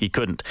 but he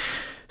couldn't.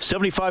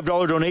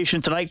 $75 donation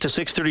tonight to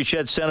 630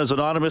 CHED Santa's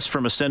Anonymous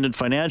from Ascendant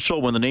Financial.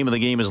 When the name of the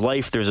game is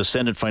life, there's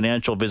Ascendant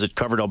Financial. Visit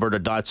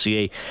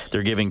coveredalberta.ca.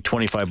 They're giving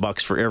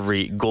 $25 for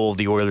every goal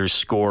the Oilers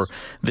score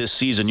this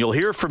season. You'll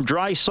hear from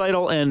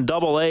Draisaitl and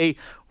AA.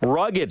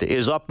 Rugged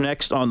is up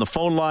next on the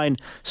phone line.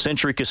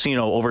 Century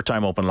Casino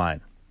Overtime Open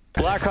Line.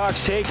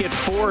 Blackhawks take it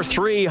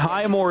 4-3.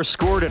 Highmore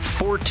scored at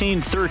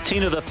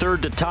 14:13 of the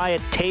third to tie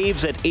it.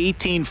 Toews at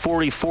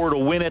 18:44 to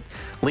win it.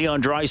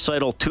 Leon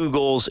Draisaitl, 2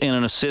 goals and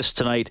an assist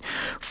tonight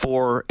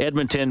for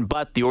Edmonton,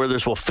 but the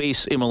Oilers will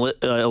face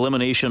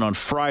elimination on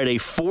Friday.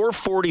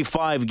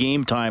 4:45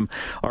 game time.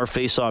 Our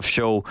face-off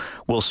show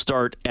will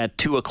start at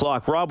 2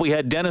 o'clock. Rob, we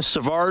had Dennis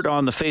Savard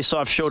on the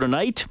face-off show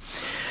tonight.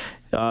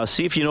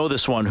 See if you know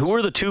this one. Who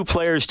were the 2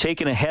 players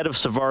taken ahead of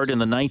Savard in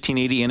the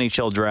 1980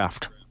 NHL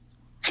draft?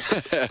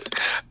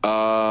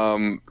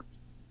 I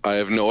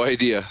have no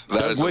idea.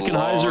 That is a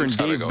Wickenheiser and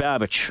time Dave ago.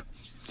 Babbage.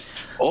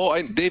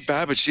 Dave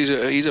Babbage,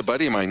 he's a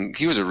buddy of mine.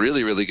 He was a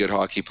really, really good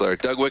hockey player.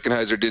 Doug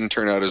Wickenheiser didn't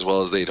turn out as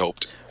well as they'd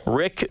hoped.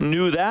 Rick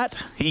knew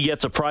that. He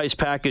gets a prize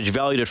package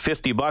valued at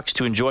 $50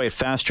 to enjoy at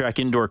Fast Track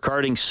Indoor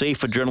Karting.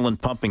 Safe,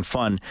 adrenaline-pumping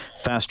fun.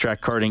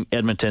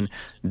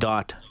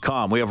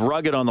 FastTrackKartingEdmonton.com. We have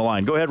Rugged on the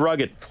line. Go ahead,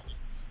 Rugged.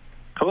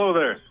 Hello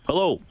there.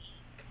 Hello.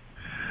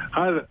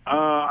 Hi,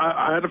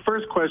 I had a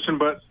first question,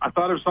 but I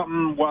thought of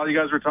something while you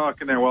guys were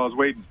talking there while I was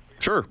waiting.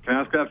 Sure. Can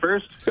I ask that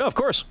first? Yeah, of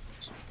course.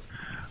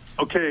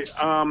 Okay,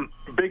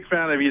 big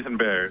fan of Ethan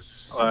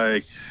Bears.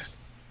 Like,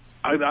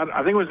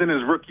 I think it was in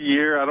his rookie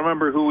year. I don't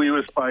remember who he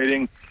was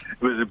fighting.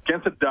 It was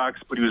against the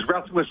Ducks, but he was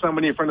wrestling with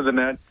somebody in front of the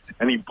net,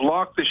 and he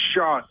blocked the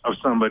shot of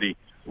somebody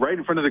right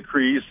in front of the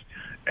crease,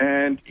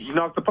 and he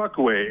knocked the puck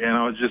away. And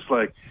I was just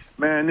like,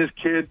 man, this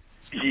kid,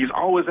 he's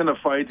always in a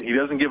fight. He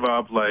doesn't give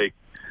up. Like,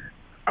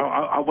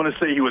 I want to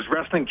say he was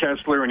wrestling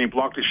Kessler and he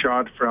blocked a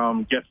shot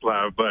from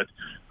Getzlav, but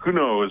who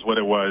knows what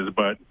it was.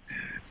 But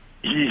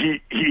he's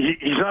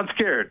not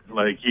scared.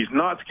 Like, he's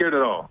not scared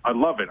at all. I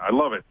love it.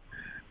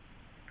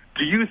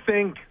 Do you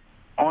think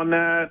on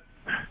that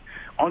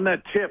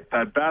tip,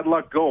 that bad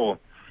luck goal,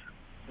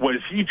 was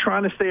he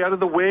trying to stay out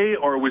of the way,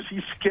 or was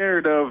he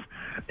scared of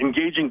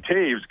engaging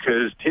Toews?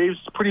 Because Toews is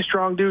a pretty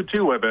strong dude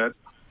too, I bet.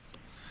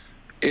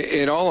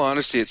 In all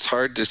honesty, it's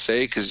hard to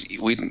say because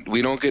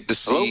we don't get to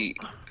see.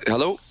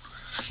 Hello?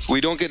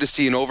 We don't get to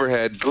see an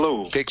overhead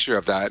picture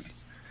of that.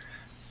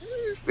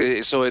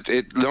 So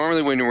it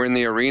normally when we're in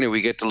the arena,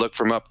 we get to look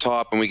from up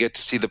top and we get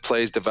to see the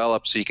plays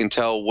develop, so you can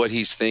tell what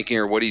he's thinking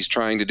or what he's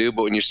trying to do.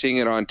 But when you're seeing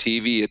it on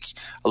TV, it's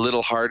a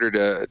little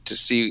harder to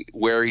see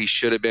where he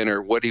should have been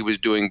or what he was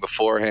doing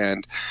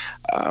beforehand.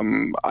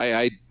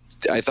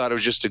 I thought it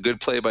was just a good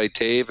play by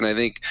Toews, and I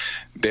think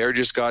Bear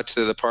just got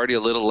to the party a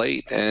little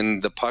late,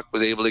 and the puck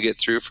was able to get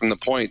through from the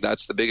point.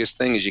 That's the biggest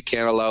thing, is you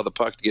can't allow the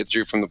puck to get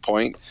through from the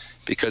point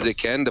because it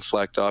can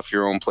deflect off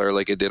your own player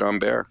like it did on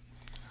Bear.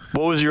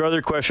 What was your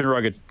other question,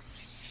 Rugged?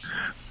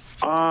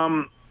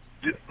 Last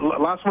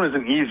one is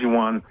an easy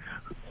one.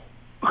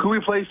 Who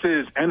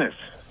replaces Ennis,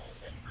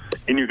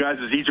 in your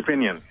guys' each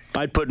opinion?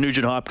 I'd put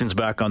Nugent Hopkins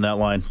back on that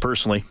line,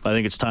 personally. I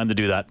think it's time to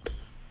do that.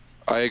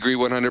 I agree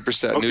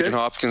 100%. Okay. Nugent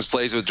Hopkins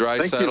plays with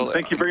Draisaitl.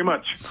 Thank you very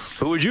much.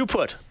 Who would you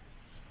put?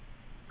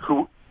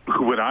 Who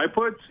would I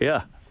put?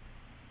 Yeah.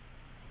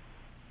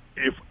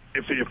 If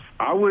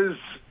I was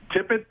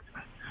Tippett,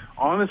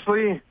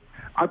 honestly,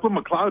 I'd put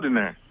McLeod in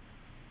there.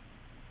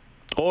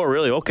 Oh,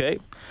 really? Okay.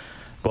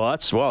 Well,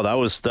 that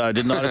was I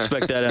did not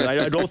expect that. And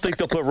I don't think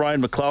they'll put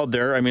Ryan McLeod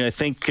there. I mean, I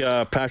think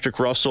Patrick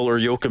Russell or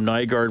Joachim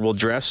Nygaard will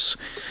dress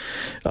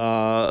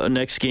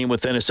next game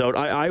with Ennis out.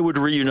 I would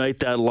reunite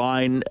that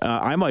line.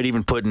 I might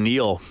even put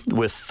Neil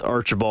with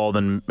Archibald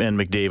and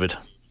McDavid.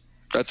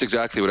 That's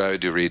exactly what I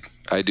would do, Reid.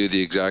 I do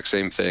the exact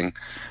same thing.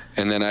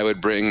 And then I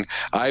would bring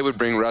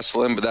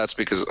Russell in, but that's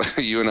because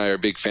you and I are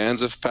big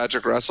fans of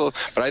Patrick Russell.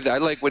 But I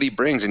like what he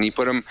brings, and you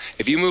put him.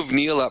 If you move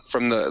Neil up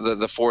from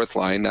the fourth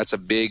line, that's a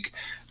big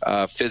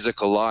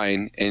physical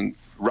line, and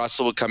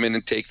Russell would come in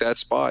and take that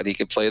spot. He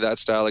could play that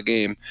style of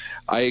game.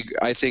 I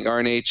think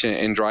RNH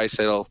and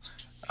Draisaitl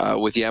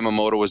with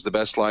Yamamoto was the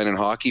best line in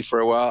hockey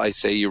for a while. I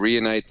say you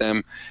reunite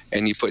them,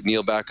 and you put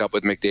Neil back up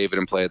with McDavid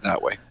and play it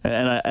that way.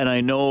 And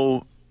I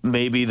know.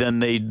 Maybe then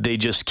they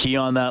just key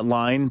on that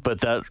line,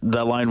 but that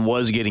line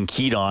was getting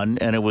keyed on,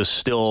 and it was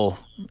still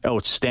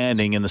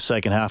outstanding in the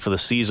second half of the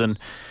season.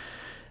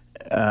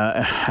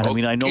 I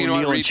mean, I know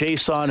Neil and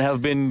Chason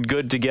have been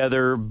good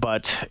together,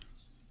 but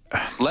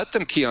let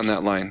them key on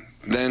that line.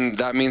 Then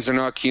that means they're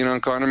not keen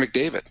on Connor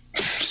McDavid.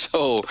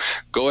 So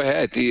go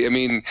ahead. I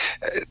mean,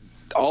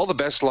 all the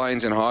best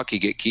lines in hockey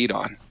get keyed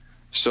on.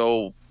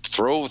 So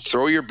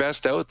throw your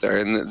best out there.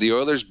 And the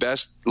Oilers'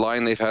 best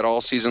line they've had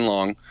all season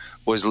long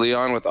was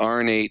Leon with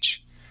RNH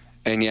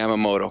and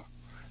Yamamoto.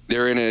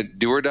 They're in a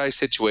do-or-die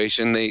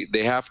situation.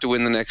 They have to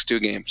win the next 2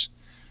 games.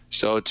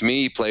 So to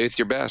me, play with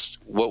your best.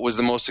 What was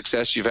the most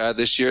success you've had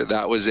this year?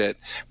 That was it.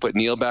 Put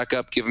Neil back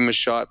up, give him a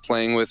shot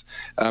playing with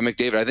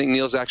McDavid. I think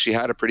Neil's actually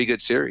had a pretty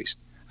good series.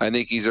 I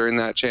think he's earned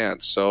that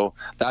chance. So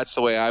that's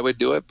the way I would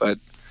do it, but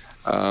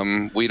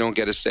we don't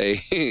get a say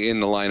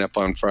in the lineup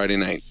on Friday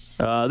night.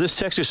 This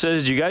texter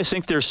says, do you guys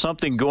think there's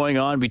something going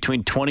on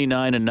between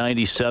 29 and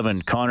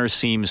 97? Connor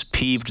seems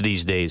peeved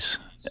these days.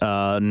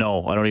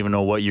 No, I don't even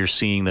know what you're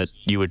seeing that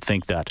you would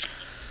think that.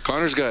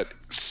 Connor's got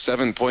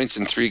 7 points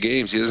in 3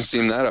 games. He doesn't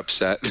seem that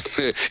upset.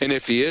 And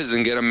if he is,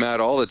 then get him mad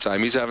all the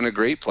time. He's having a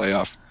great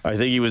playoff. I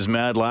think he was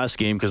mad last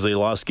game because they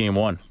lost game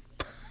 1.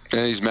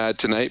 And he's mad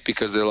tonight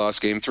because they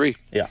lost game 3.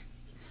 Yeah.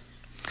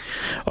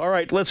 All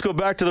right, let's go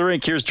back to the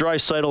rink. Here's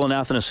Draisaitl and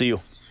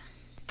Athanasiou.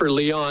 For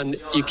Leon,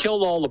 you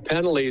killed all the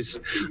penalties,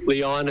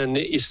 Leon, and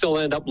you still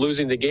end up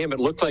losing the game. It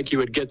looked like you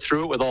would get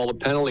through it with all the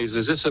penalties.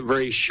 Is this a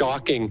very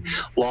shocking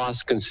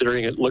loss,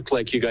 considering it looked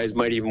like you guys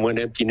might even win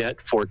empty net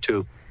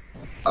 4-2?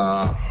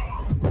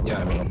 Yeah,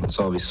 I mean, it's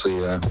obviously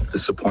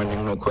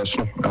disappointing, no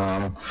question.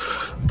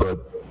 But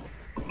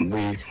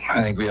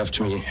I think we have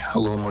to be a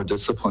little more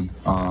disciplined.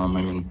 I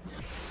mean,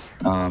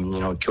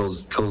 it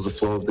kills the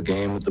flow of the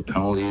game with the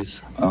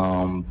penalties.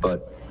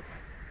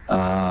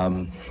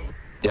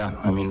 Yeah,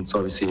 I mean, it's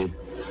obviously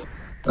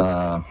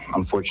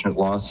unfortunate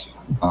loss.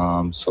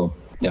 So,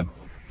 yeah,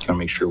 gotta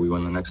make sure we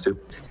win the next 2.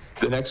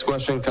 The next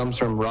question comes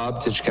from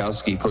Rob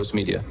Tychkowski, Post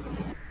Media.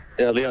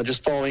 Yeah, Leon,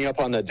 just following up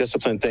on the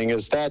discipline thing,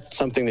 is that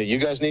something that you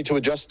guys need to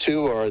adjust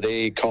to, or are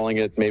they calling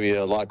it maybe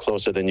a lot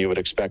closer than you would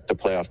expect the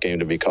playoff game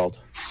to be called?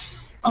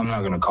 I'm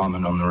not going to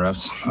comment on the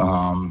refs.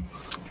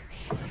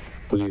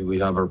 We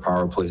have our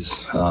power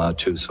plays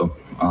too, so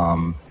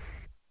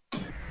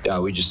yeah,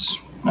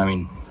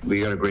 we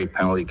got a great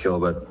penalty kill,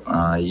 but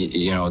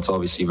it's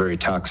obviously very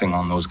taxing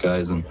on those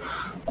guys, and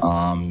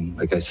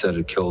like I said,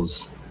 it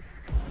kills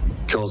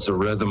the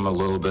rhythm a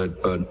little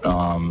bit, but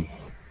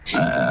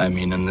I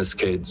mean, in this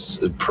case,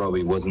 it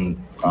probably wasn't,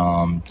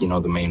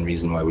 the main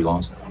reason why we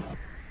lost.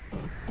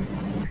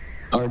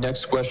 Our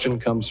next question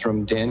comes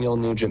from Daniel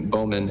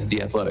Nugent-Bowman,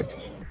 The Athletic.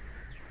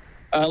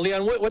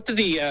 Leon, what did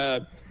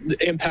the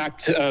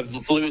impact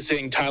of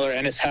losing Tyler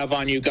Ennis have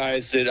on you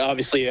guys? That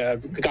obviously a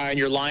guy on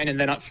your line, and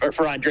then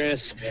for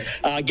Andreas,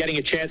 getting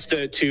a chance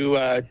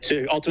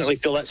to ultimately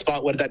fill that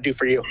spot. What did that do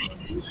for you?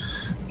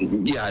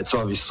 Yeah, it's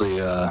obviously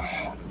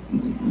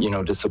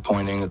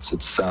disappointing.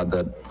 It's sad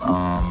that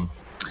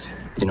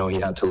he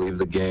had to leave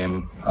the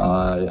game.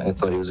 I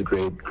thought he was a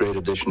great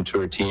addition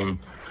to our team.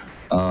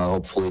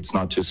 Hopefully it's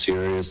not too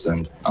serious,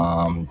 and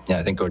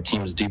I think our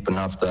team's deep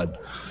enough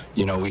that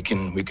we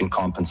can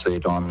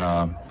compensate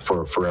on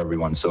for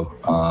everyone. So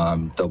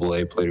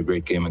AA played a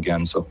great game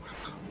again. So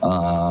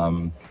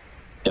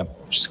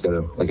just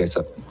gotta, like I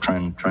said, try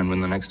and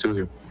win the next 2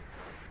 here.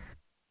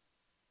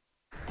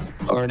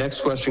 Our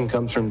next question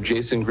comes from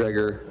Jason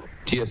Gregor,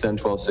 TSN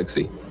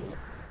 1260.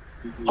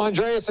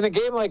 Andreas, in a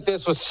game like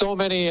this with so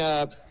many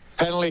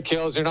penalty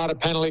kills, you're not a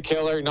penalty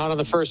killer, you're not on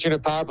the first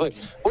unit power play.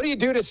 What do you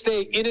do to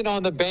stay in it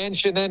on the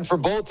bench? And then for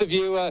both of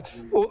you,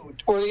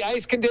 were the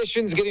ice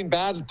conditions getting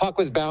bad? The puck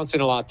was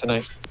bouncing a lot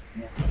tonight.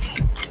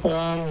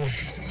 I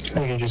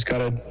think you just got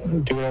to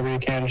do whatever you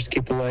can, just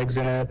keep the legs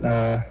in it,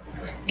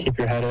 keep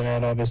your head in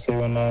it. Obviously,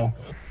 when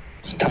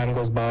time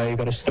goes by, you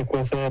got to stick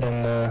with it.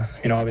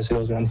 And, obviously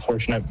those are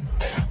unfortunate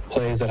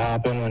plays that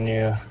happen when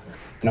you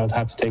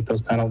have to take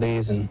those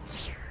penalties and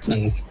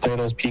play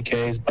those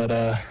PKs, but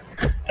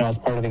it's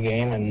part of the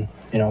game, and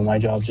my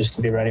job is just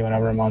to be ready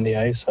whenever I'm on the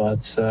ice. So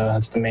that's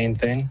the main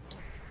thing.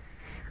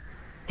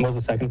 What was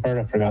the second part?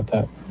 I forgot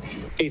that.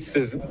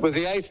 Was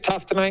the ice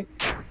tough tonight?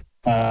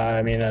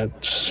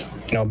 It's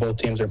both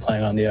teams are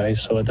playing on the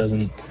ice, so it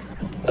doesn't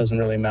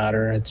really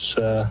matter. It's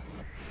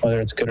whether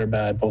it's good or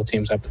bad, both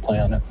teams have to play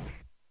on it.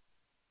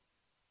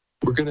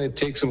 We're going to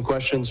take some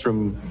questions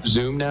from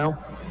Zoom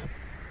now.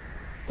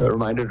 A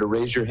reminder to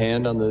raise your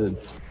hand on the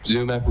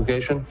Zoom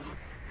application.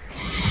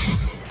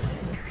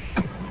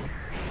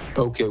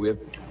 Okay,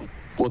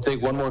 we'll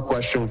take one more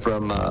question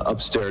from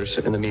upstairs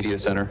in the media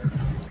center.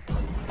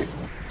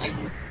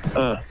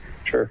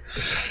 Sure.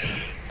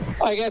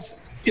 I guess,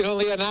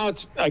 Leah, now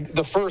it's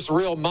the first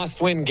real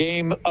must-win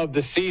game of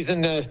the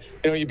season.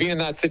 You've been in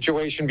that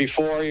situation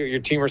before. Your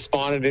team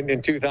responded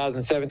in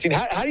 2017.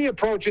 How do you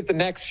approach it the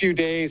next few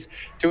days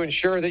to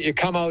ensure that you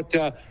come out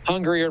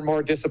hungry or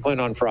more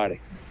disciplined on Friday?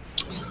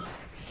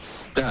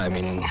 Yeah, I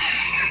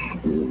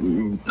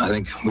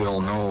think we all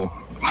know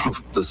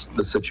the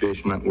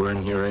situation that we're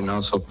in here right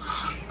now. So,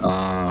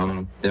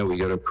 we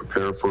got to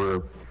prepare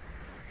for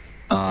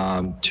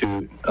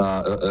to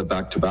a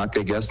back-to-back,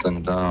 I guess,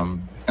 and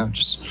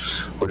just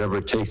whatever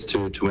it takes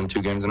to win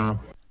 2 games in a row.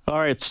 All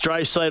right, it's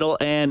Draisaitl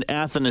and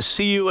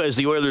Athanasiou as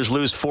the Oilers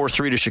lose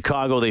 4-3 to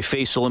Chicago. They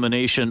face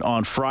elimination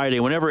on Friday.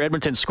 Whenever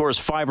Edmonton scores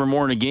 5 or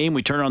more in a game,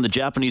 we turn on the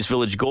Japanese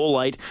Village goal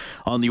light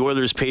on the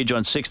Oilers page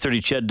on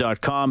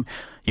 630ched.com.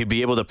 You'd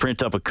be able to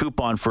print up a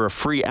coupon for a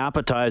free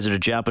appetizer at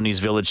Japanese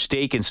Village,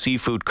 steak and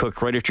seafood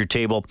cooked right at your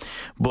table.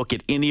 Book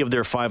at any of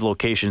their 5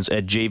 locations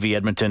at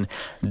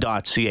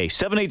jvedmonton.ca.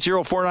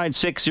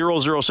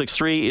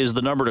 780-496-0063 is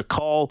the number to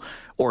call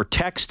or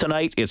text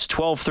tonight. It's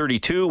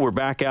 12:32. We're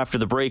back after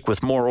the break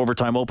with more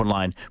Overtime Open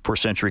Line for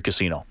Century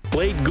Casino.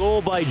 Late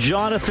goal by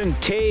Jonathan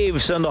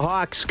Toews, and the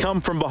Hawks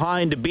come from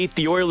behind to beat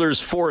the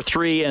Oilers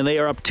 4-3, and they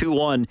are up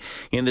 2-1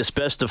 in this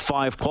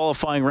best-of-5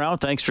 qualifying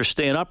round. Thanks for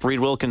staying up. Reid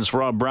Wilkins,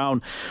 Rob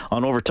Brown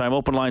on Overtime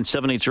Open Line.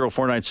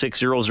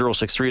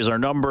 780-496-0063 is our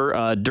number.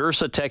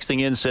 Dursa texting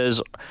in says,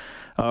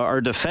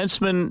 are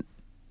defensemen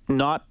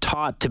not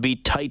taught to be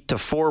tight to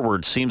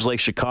forward? Seems like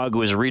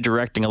Chicago is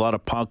redirecting a lot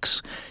of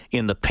pucks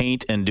in the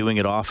paint and doing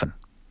it often.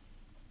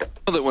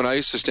 That when I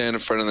used to stand in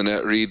front of the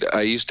net, Reid,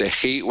 I used to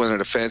hate when a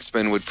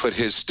defenseman would put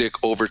his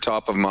stick over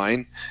top of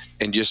mine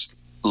and just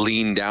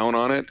lean down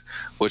on it,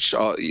 which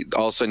all of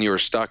a sudden you were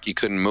stuck, you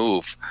couldn't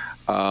move.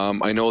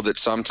 I know that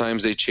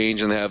sometimes they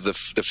change and they have the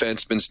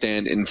defenseman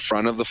stand in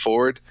front of the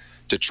forward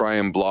to try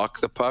and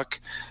block the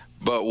puck,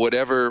 but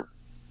whatever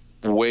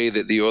way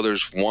that the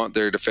Oilers want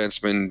their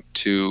defensemen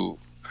to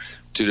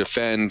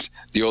defend,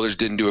 the Oilers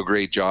didn't do a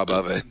great job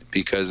of it,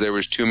 because there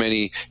was too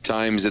many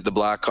times that the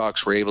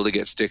Blackhawks were able to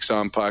get sticks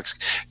on pucks,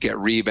 get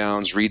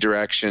rebounds,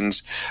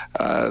 redirections.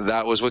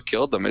 That was what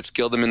killed them. It's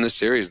killed them in this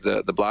series.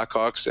 The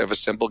Blackhawks have a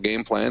simple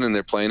game plan, and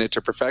they're playing it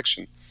to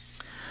perfection.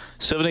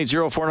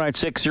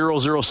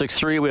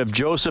 780-496-0063. We have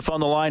Joseph on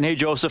the line. Hey,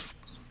 Joseph.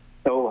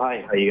 Oh,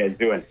 hi. How you guys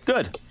doing?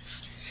 Good.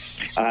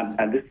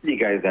 I listened to you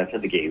guys after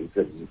the games,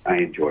 and I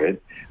enjoy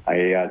it.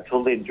 I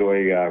totally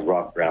enjoy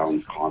Rob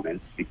Brown's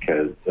comments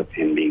because of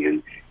him being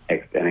an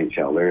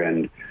ex-NHLer,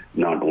 and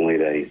not only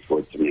that he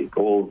scored so many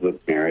goals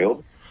with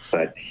Mario,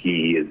 but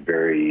he is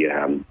very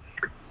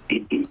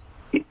he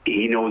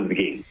knows the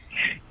game.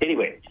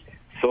 Anyway,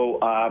 so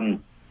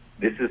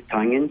this is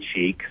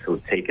tongue-in-cheek, so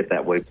take it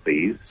that way,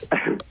 please.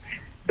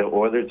 The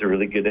Oilers are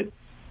really good at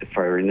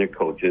firing their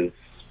coaches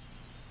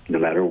no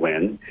matter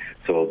when,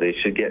 so they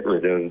should get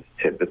rid of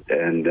Tippett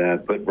and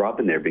put Rob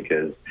in there,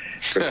 because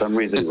for some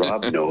reason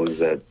Rob knows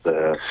that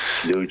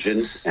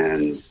Nugent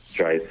and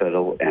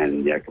Draisaitl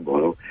and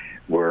Yakubono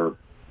were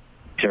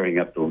tearing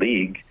up the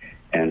league,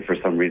 and for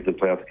some reason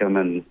playoffs come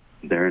and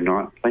they're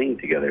not playing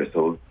together.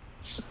 So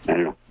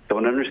I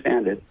don't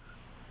understand it.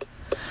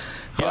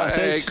 Yeah,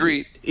 I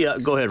agree. Yeah,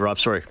 go ahead, Rob.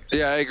 Sorry.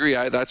 Yeah, I agree.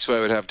 That's who I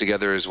would have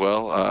together as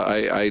well.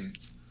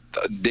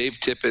 Dave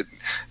Tippett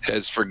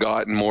has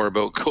forgotten more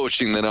about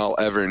coaching than I'll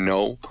ever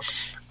know.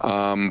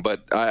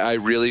 But I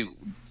really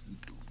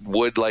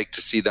would like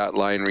to see that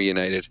line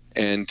reunited.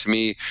 And to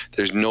me,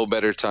 there's no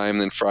better time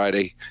than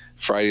Friday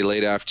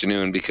late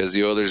afternoon, because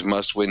the Oilers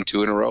must win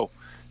 2 in a row.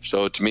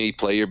 So to me,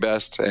 play your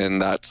best,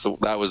 and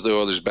that was the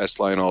Oilers' best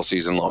line all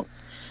season long.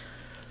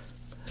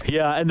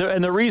 Yeah,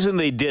 and the reason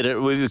they did it,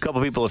 a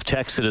couple of people have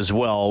texted as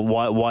well.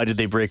 Why did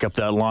they break up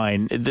that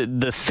line?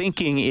 The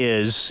thinking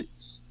is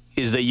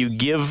that you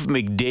give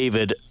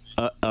McDavid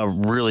a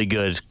really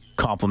good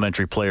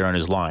complementary player on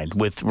his line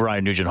with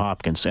Ryan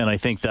Nugent-Hopkins, and I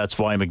think that's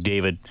why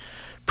McDavid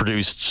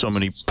produced so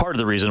many. Part of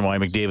the reason why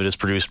McDavid has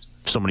produced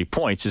so many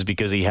points is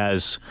because he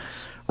has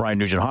Ryan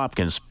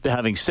Nugent-Hopkins.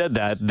 Having said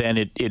that, then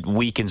it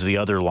weakens the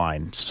other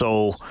line.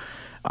 So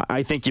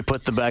I think you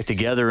put them back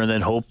together and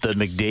then hope that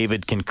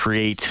McDavid can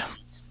create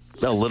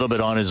a little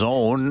bit on his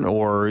own,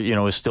 or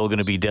is still going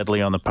to be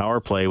deadly on the power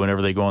play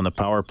whenever they go on the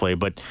power play.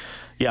 But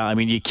yeah, I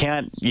mean, you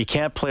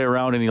can't play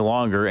around any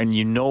longer, and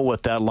you know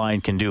what that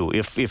line can do.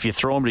 If you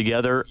throw them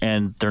together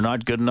and they're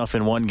not good enough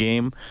in one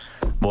game,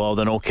 well,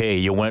 then okay,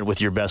 you went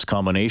with your best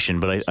combination.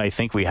 But I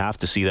think we have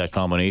to see that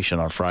combination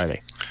on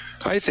Friday.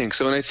 I think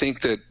so, and I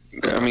think that,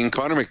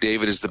 Connor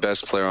McDavid is the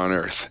best player on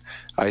earth.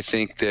 I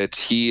think that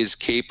he is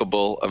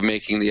capable of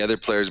making the other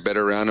players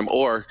better around him,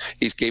 or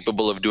he's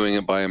capable of doing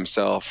it by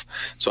himself.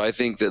 So I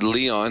think that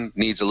Leon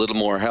needs a little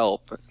more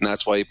help, and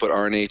that's why he put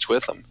RNH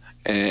with him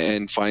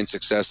and find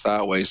success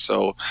that way.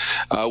 So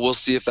we'll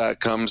see if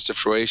that comes to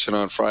fruition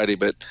on Friday.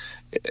 But,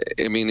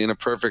 in a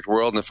perfect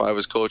world, and if I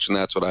was coaching,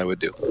 that's what I would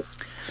do.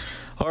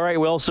 All right,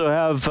 we also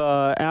have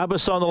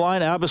Abbas on the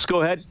line. Abbas,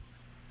 go ahead.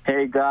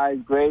 Hey, guys.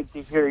 Great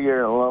to hear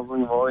your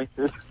lovely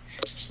voices.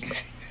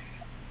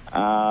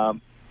 I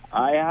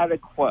had a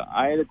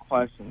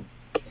question.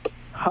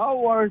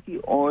 How are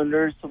the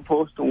Oilers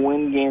supposed to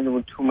win games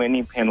with too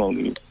many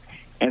penalties?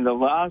 And the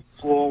last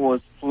goal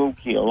was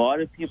fluky. A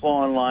lot of people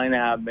online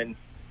have been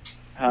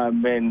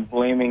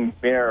blaming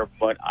Bear,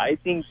 but I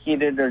think he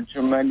did a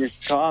tremendous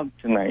job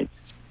tonight.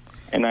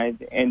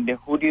 And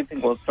who do you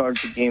think will start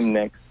the game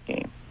next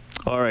game?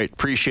 All right,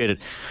 appreciate it.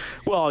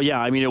 Well,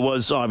 yeah, it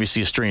was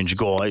obviously a strange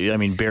goal.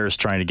 Bear's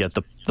trying to get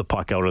the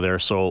puck out of there,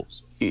 so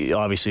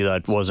obviously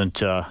that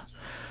wasn't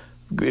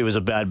it was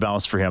a bad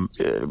bounce for him.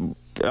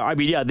 I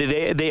mean, yeah,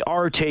 they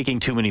are taking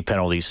too many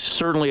penalties.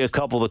 Certainly a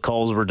couple of the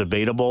calls were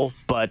debatable,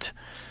 but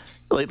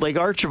like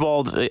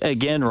Archibald,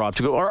 again, Rob,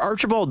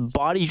 Archibald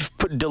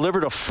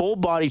delivered a full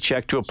body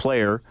check to a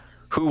player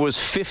who was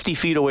 50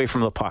 feet away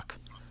from the puck.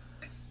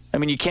 I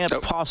mean, you can't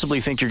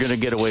possibly think you're going to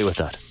get away with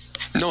that.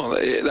 No,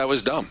 that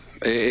was dumb.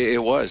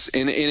 It was.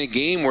 In a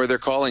game where they're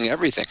calling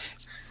everything.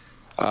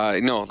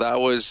 No, that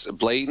was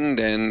blatant.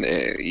 And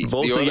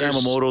both the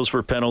Yamamotos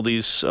were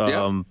penalties.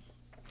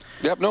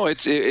 Yep, no,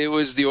 it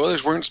was the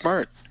Oilers weren't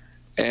smart.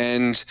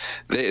 And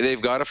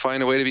they've got to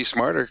find a way to be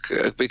smarter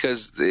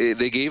because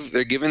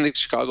they're giving the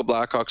Chicago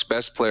Blackhawks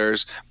best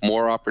players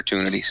more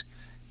opportunities.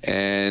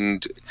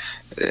 And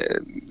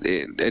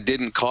it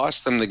didn't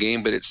cost them the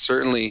game, but it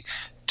certainly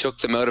took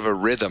them out of a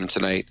rhythm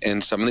tonight.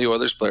 And some of the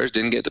Oilers players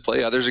didn't get to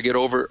play. Others would get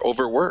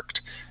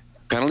overworked.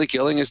 Penalty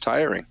killing is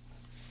tiring.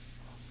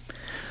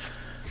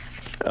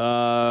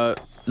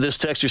 This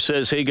texter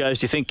says, hey guys,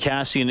 do you think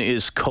Cassian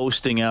is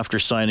coasting after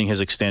signing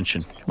his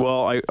extension?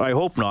 Well, I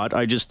hope not.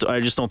 I just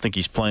don't think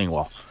he's playing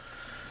well.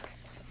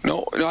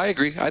 No, I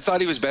agree. I thought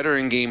he was better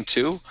in Game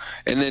 2.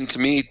 And then to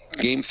me,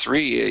 Game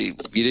 3, you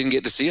didn't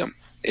get to see him.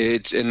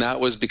 And that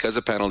was because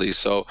of penalties.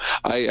 So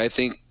I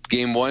think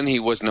Game 1, he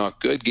was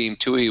not good. Game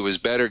 2, he was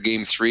better.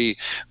 Game 3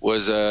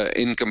 was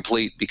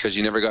incomplete because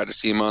you never got to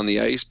see him on the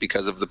ice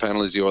because of the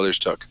penalties the Oilers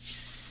took.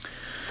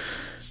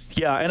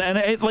 Yeah, and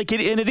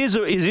it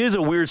is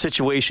a weird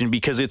situation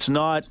because it's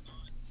not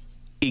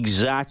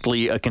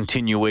exactly a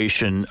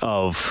continuation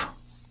of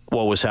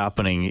what was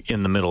happening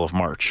in the middle of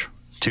March,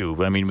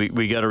 too. I mean,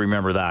 we got to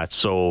remember that.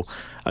 So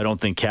I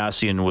don't think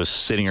Cassian was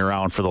sitting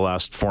around for the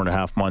last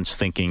 4.5 months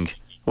thinking,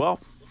 well,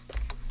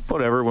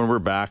 whatever. When we're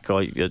back,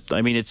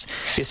 I mean, it's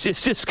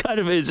just kind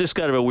of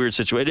a weird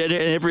situation.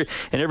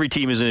 And every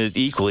team is in it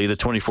equally. The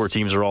 24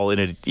 teams are all in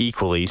it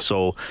equally.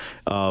 So,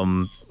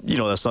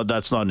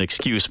 that's not an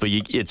excuse. But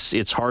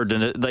it's hard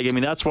to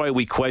that's why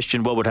we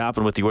question what would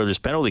happen with the Oilers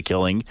penalty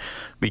killing,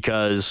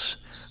 because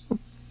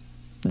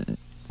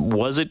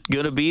was it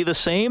going to be the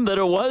same that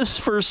it was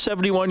for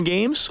 71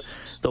 games?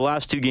 The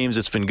last 2 games,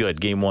 it's been good.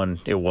 Game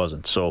 1, it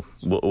wasn't. So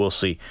we'll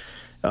see.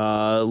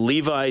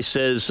 Levi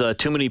says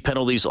too many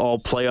penalties all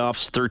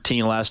playoffs,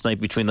 13 last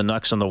night between the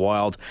Nucks and the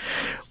Wild.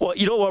 Well,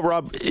 you know what,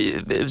 Rob?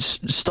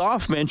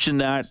 Stoff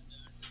mentioned that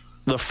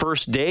the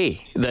first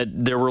day that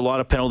there were a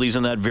lot of penalties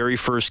in that very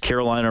first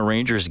Carolina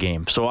Rangers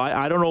game. So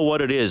I don't know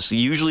what it is.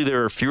 Usually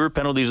there are fewer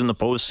penalties in the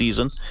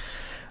postseason.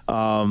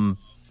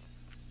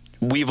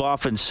 We've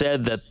often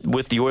said that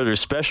with the Oilers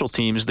special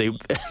teams, they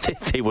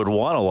would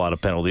want a lot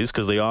of penalties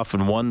because they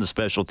often won the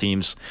special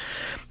teams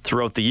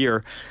throughout the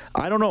year.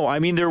 I don't know. I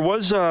mean, there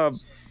was I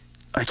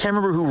can't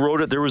remember who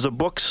wrote it. There was a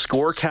book,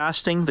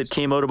 Scorecasting, that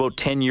came out about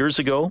 10 years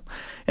ago,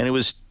 and it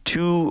was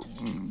 2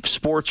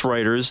 sports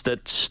writers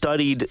that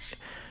studied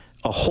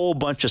a whole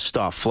bunch of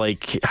stuff,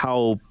 like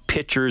how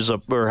pitchers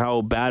or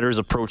how batters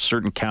approach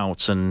certain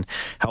counts and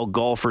how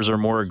golfers are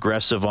more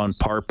aggressive on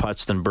par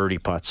putts than birdie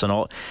putts and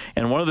all.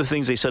 And one of the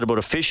things they said about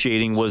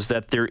officiating was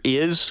that there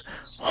is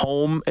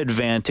home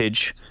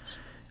advantage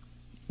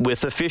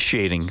with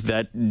officiating,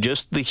 that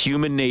just the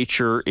human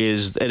nature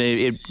is, and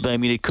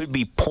it could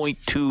be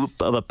 0.2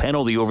 of a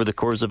penalty over the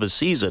course of a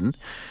season,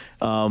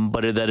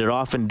 but that it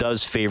often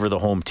does favor the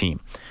home team.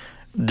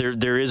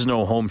 There is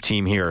no home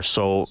team here,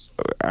 so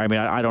I mean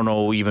I don't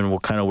know even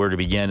where to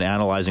begin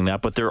analyzing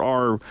that. But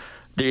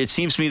it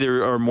seems to me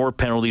there are more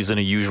penalties than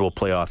a usual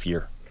playoff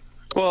year.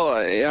 Well,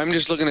 I'm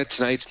just looking at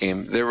tonight's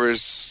game. It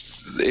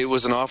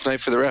was an off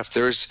night for the ref.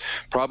 There's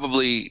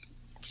probably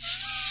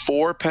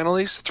 3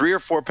 or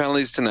 4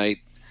 penalties tonight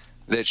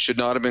that should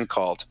not have been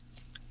called,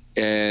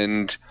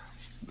 and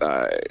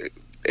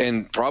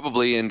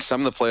probably in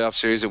some of the playoff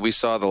series that we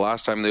saw the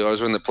last time the Oilers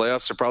were in the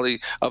playoffs, there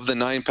probably, of the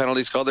 9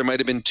 penalties called, there might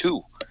have been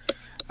 2.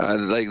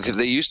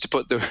 They used to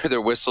put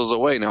their whistles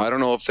away. Now, I don't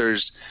know if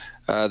there's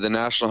the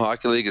National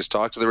Hockey League has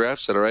talked to the refs,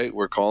 said, all right,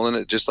 we're calling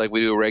it just like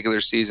we do a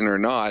regular season or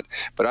not.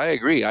 But I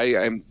agree.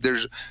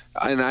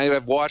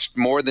 I've watched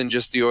more than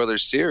just the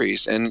Oilers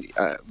series, and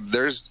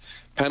there's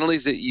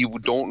penalties that you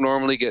don't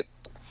normally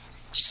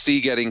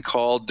see getting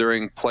called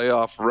during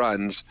playoff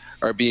runs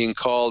are being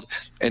called,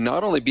 and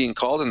not only being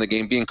called in the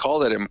game, being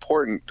called at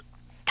important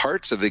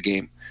parts of the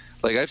game.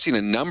 Like, I've seen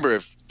a number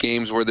of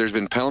games where there's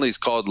been penalties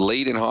called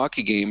late in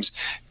hockey games,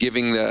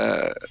 giving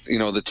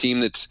the team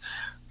that's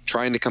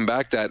trying to come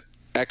back that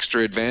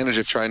extra advantage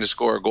of trying to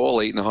score a goal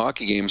late in a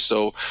hockey game.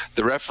 So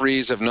the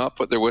referees have not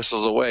put their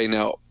whistles away.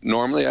 Now,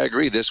 normally I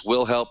agree this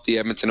will help the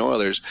Edmonton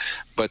Oilers,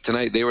 but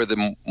tonight they were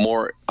the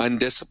more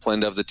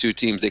undisciplined of the 2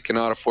 teams. They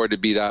cannot afford to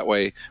be that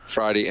way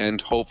Friday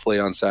and hopefully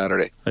on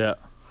Saturday. Yeah.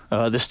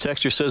 This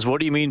texter says, what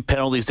do you mean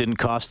penalties didn't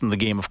cost them the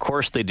game? Of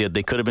course they did.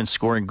 They could have been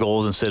scoring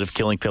goals instead of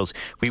killing penalties.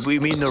 We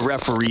mean the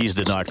referees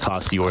did not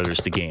cost the Oilers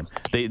the game.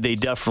 They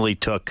definitely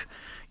took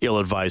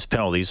ill-advised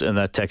penalties, and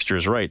that texture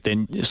is right.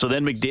 Then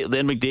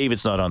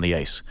McDavid's not on the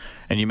ice.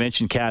 And you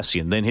mentioned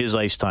Cassian. Then his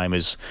ice time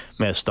is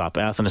messed up.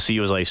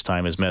 Athanasio's ice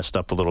time is messed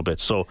up a little bit.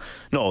 So,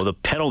 no, the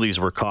penalties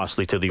were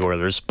costly to the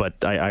Oilers,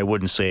 but I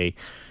wouldn't say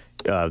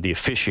the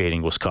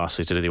officiating was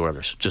costly to the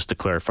Oilers, just to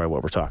clarify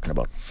what we're talking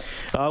about.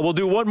 We'll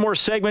do one more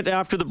segment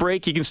after the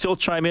break. You can still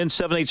chime in,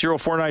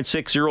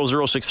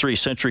 780-496-0063,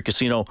 Century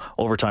Casino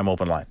Overtime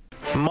Open Line.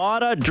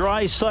 Mata,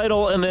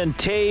 Draisaitl, and then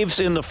Taves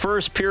in the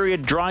first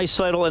period.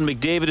 Draisaitl and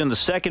McDavid in the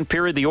second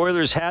period. The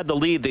Oilers had the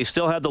lead. They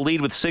still had the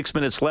lead with 6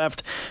 minutes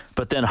left.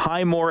 But then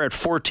Highmore at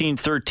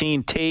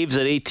 14-13, Taves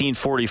at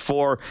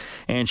 18-44,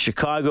 and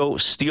Chicago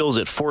steals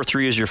it.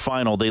 4-3 is your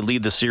final. They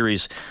lead the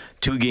series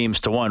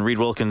 2-1. Reid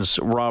Wilkins,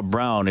 Rob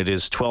Brown. It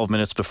is 12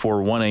 minutes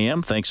before 1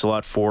 a.m. Thanks a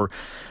lot for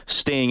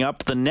staying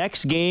up. The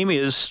next game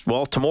is,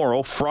 well,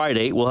 tomorrow,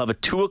 Friday. We'll have a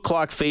 2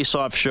 o'clock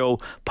face-off show,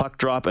 puck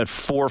drop at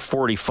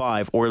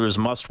 4:45. Oilers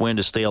must win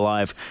to stay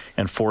alive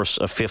and force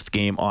a fifth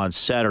game on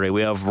Saturday.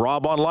 We have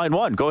Rob on line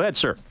one. Go ahead,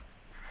 sir.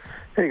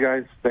 Hey,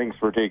 guys. Thanks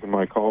for taking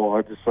my call.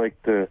 I'd just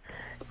like to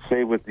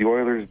say with the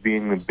Oilers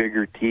being the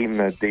bigger team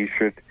that they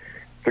should, if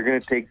they're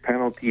going to take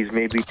penalties,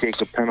 maybe take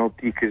a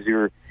penalty because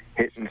you're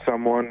hitting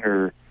someone,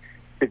 or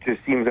it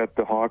just seems that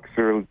the Hawks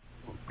are,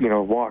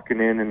 walking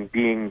in and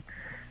being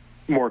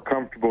more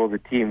comfortable as a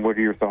team. What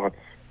are your thoughts?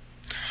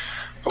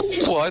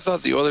 Well, I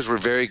thought the Oilers were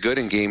very good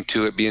in Game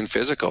 2 at being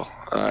physical.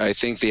 I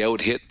think they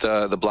out-hit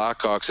the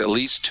Blackhawks at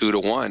least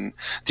 2-1.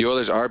 The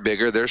Oilers are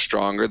bigger. They're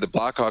stronger. The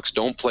Blackhawks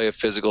don't play a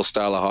physical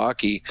style of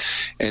hockey.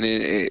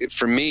 And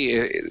for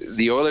me,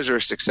 the Oilers are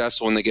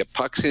successful when they get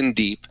pucks in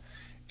deep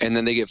and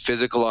then they get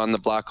physical on the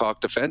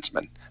Blackhawk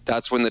defensemen.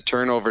 That's when the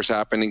turnovers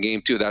happened in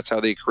Game 2. That's how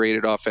they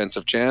created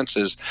offensive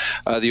chances.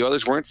 The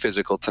Oilers weren't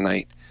physical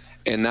tonight.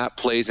 And that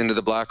plays into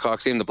the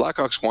Blackhawks game. The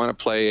Blackhawks want to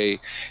play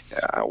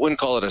I wouldn't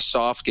call it a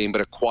soft game, but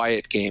a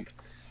quiet game.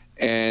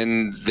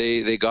 And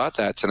they got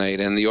that tonight.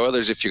 And the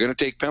Oilers, if you're going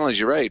to take penalties,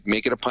 you're right,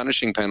 make it a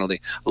punishing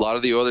penalty. A lot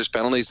of the Oilers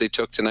penalties they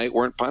took tonight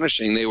weren't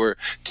punishing. They were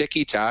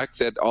ticky-tack,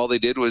 that all they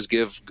did was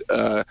give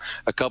a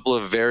couple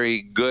of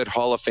very good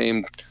Hall of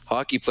Fame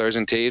hockey players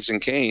in Taves and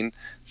Kane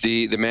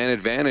the man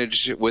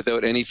advantage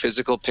without any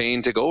physical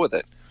pain to go with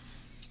it.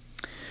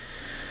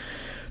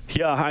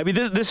 Yeah, I mean,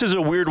 this is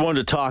a weird one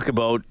to talk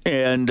about.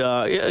 And,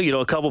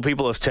 a couple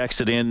people have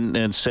texted in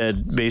and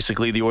said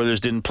basically the Oilers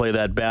didn't play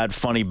that bad,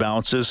 funny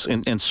bounces.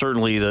 And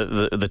certainly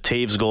the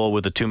Taves goal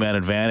with the two-man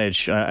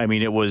advantage, I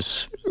mean, it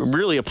was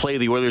really a play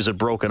the Oilers had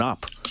broken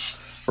up,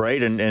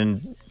 right?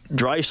 And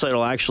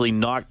Draisaitl actually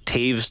knocked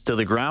Taves to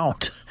the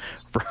ground.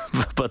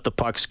 But the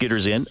puck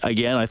skitters in.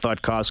 Again, I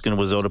thought Koskinen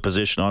was out of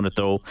position on it,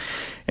 though.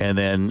 And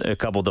then a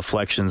couple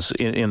deflections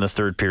in the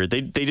third period.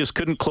 They just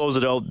couldn't close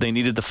it out. They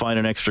needed to find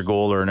an extra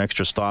goal or an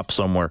extra stop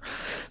somewhere.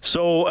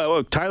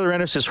 So Tyler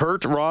Ennis is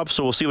hurt, Rob,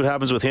 so we'll see what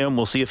happens with him.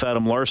 We'll see if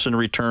Adam Larsson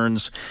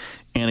returns.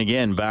 And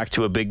again, back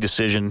to a big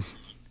decision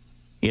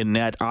in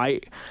net. I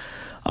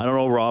don't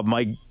know, Rob.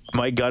 My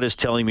gut is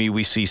telling me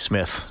we see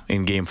Smith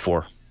in Game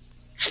 4.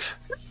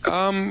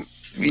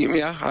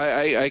 Yeah,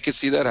 I could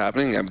see that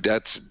happening.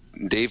 That's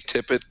Dave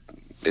Tippett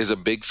is a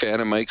big fan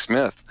of Mike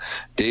Smith.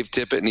 Dave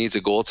Tippett needs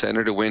a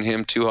goaltender to win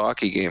him 2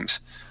 hockey games.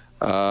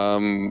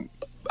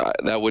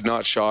 That would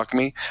not shock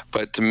me.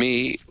 But to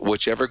me,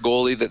 whichever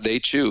goalie that they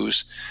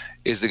choose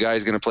is the guy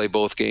who's going to play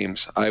both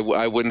games.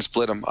 I wouldn't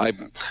split them.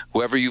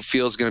 Whoever you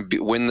feel is going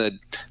to win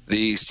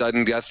the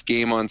sudden death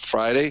game on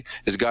Friday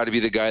has got to be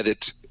the guy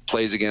that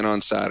plays again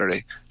on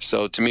Saturday.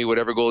 So to me,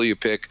 whatever goalie you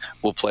pick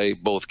will play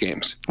both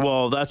games.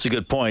 Well, that's a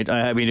good point.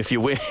 I mean, if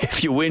you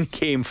win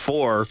Game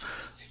 4,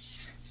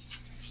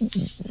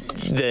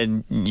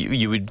 then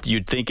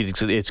you'd think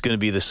it's going to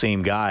be the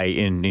same guy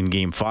in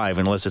Game 5,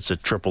 unless it's a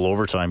triple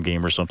overtime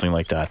game or something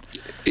like that.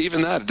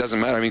 Even that, it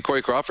doesn't matter. I mean,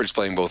 Corey Crawford's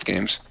playing both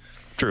games.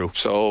 True.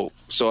 So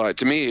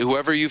to me,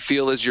 whoever you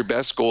feel is your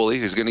best goalie,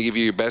 who's going to give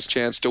you your best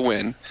chance to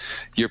win,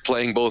 you're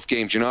playing both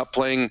games. You're not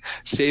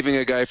saving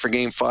a guy for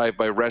Game 5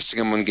 by resting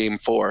him on Game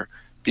 4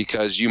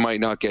 because you might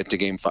not get to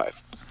Game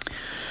 5.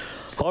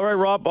 All right,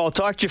 Rob, I'll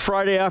talk to you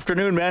Friday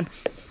afternoon, man.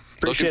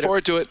 Looking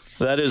forward to it.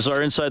 That is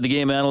our Inside the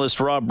Game analyst,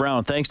 Rob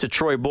Brown. Thanks to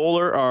Troy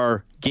Bowler,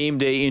 our game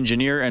day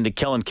engineer, and to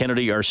Kellen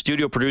Kennedy, our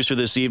studio producer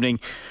this evening.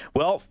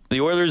 Well, the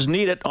Oilers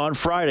need it on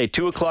Friday.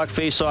 2 o'clock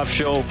face-off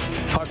show,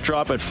 puck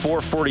drop at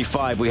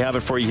 4:45. We have it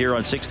for you here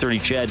on 630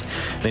 CHED.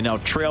 They now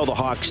trail the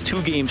Hawks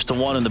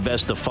 2-1 in the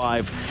best of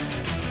 5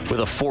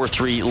 with a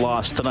 4-3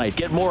 loss tonight.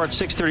 Get more at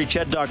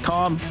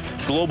 630ched.com,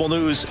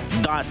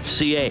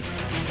 globalnews.ca.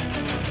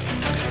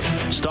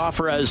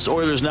 Stauffer as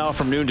Oilers now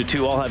from noon to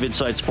 2. All have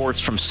Inside Sports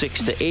from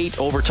 6 to 8.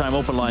 Overtime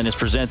Open Line is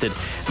presented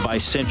by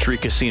Century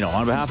Casino.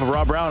 On behalf of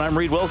Rob Brown, I'm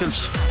Reid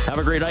Wilkins. Have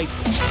a great night.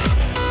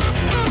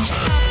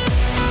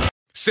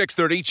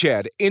 630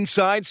 CHED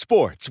Inside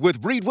Sports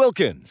with Reid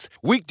Wilkins.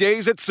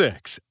 Weekdays at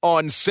 6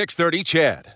 on 630 CHED.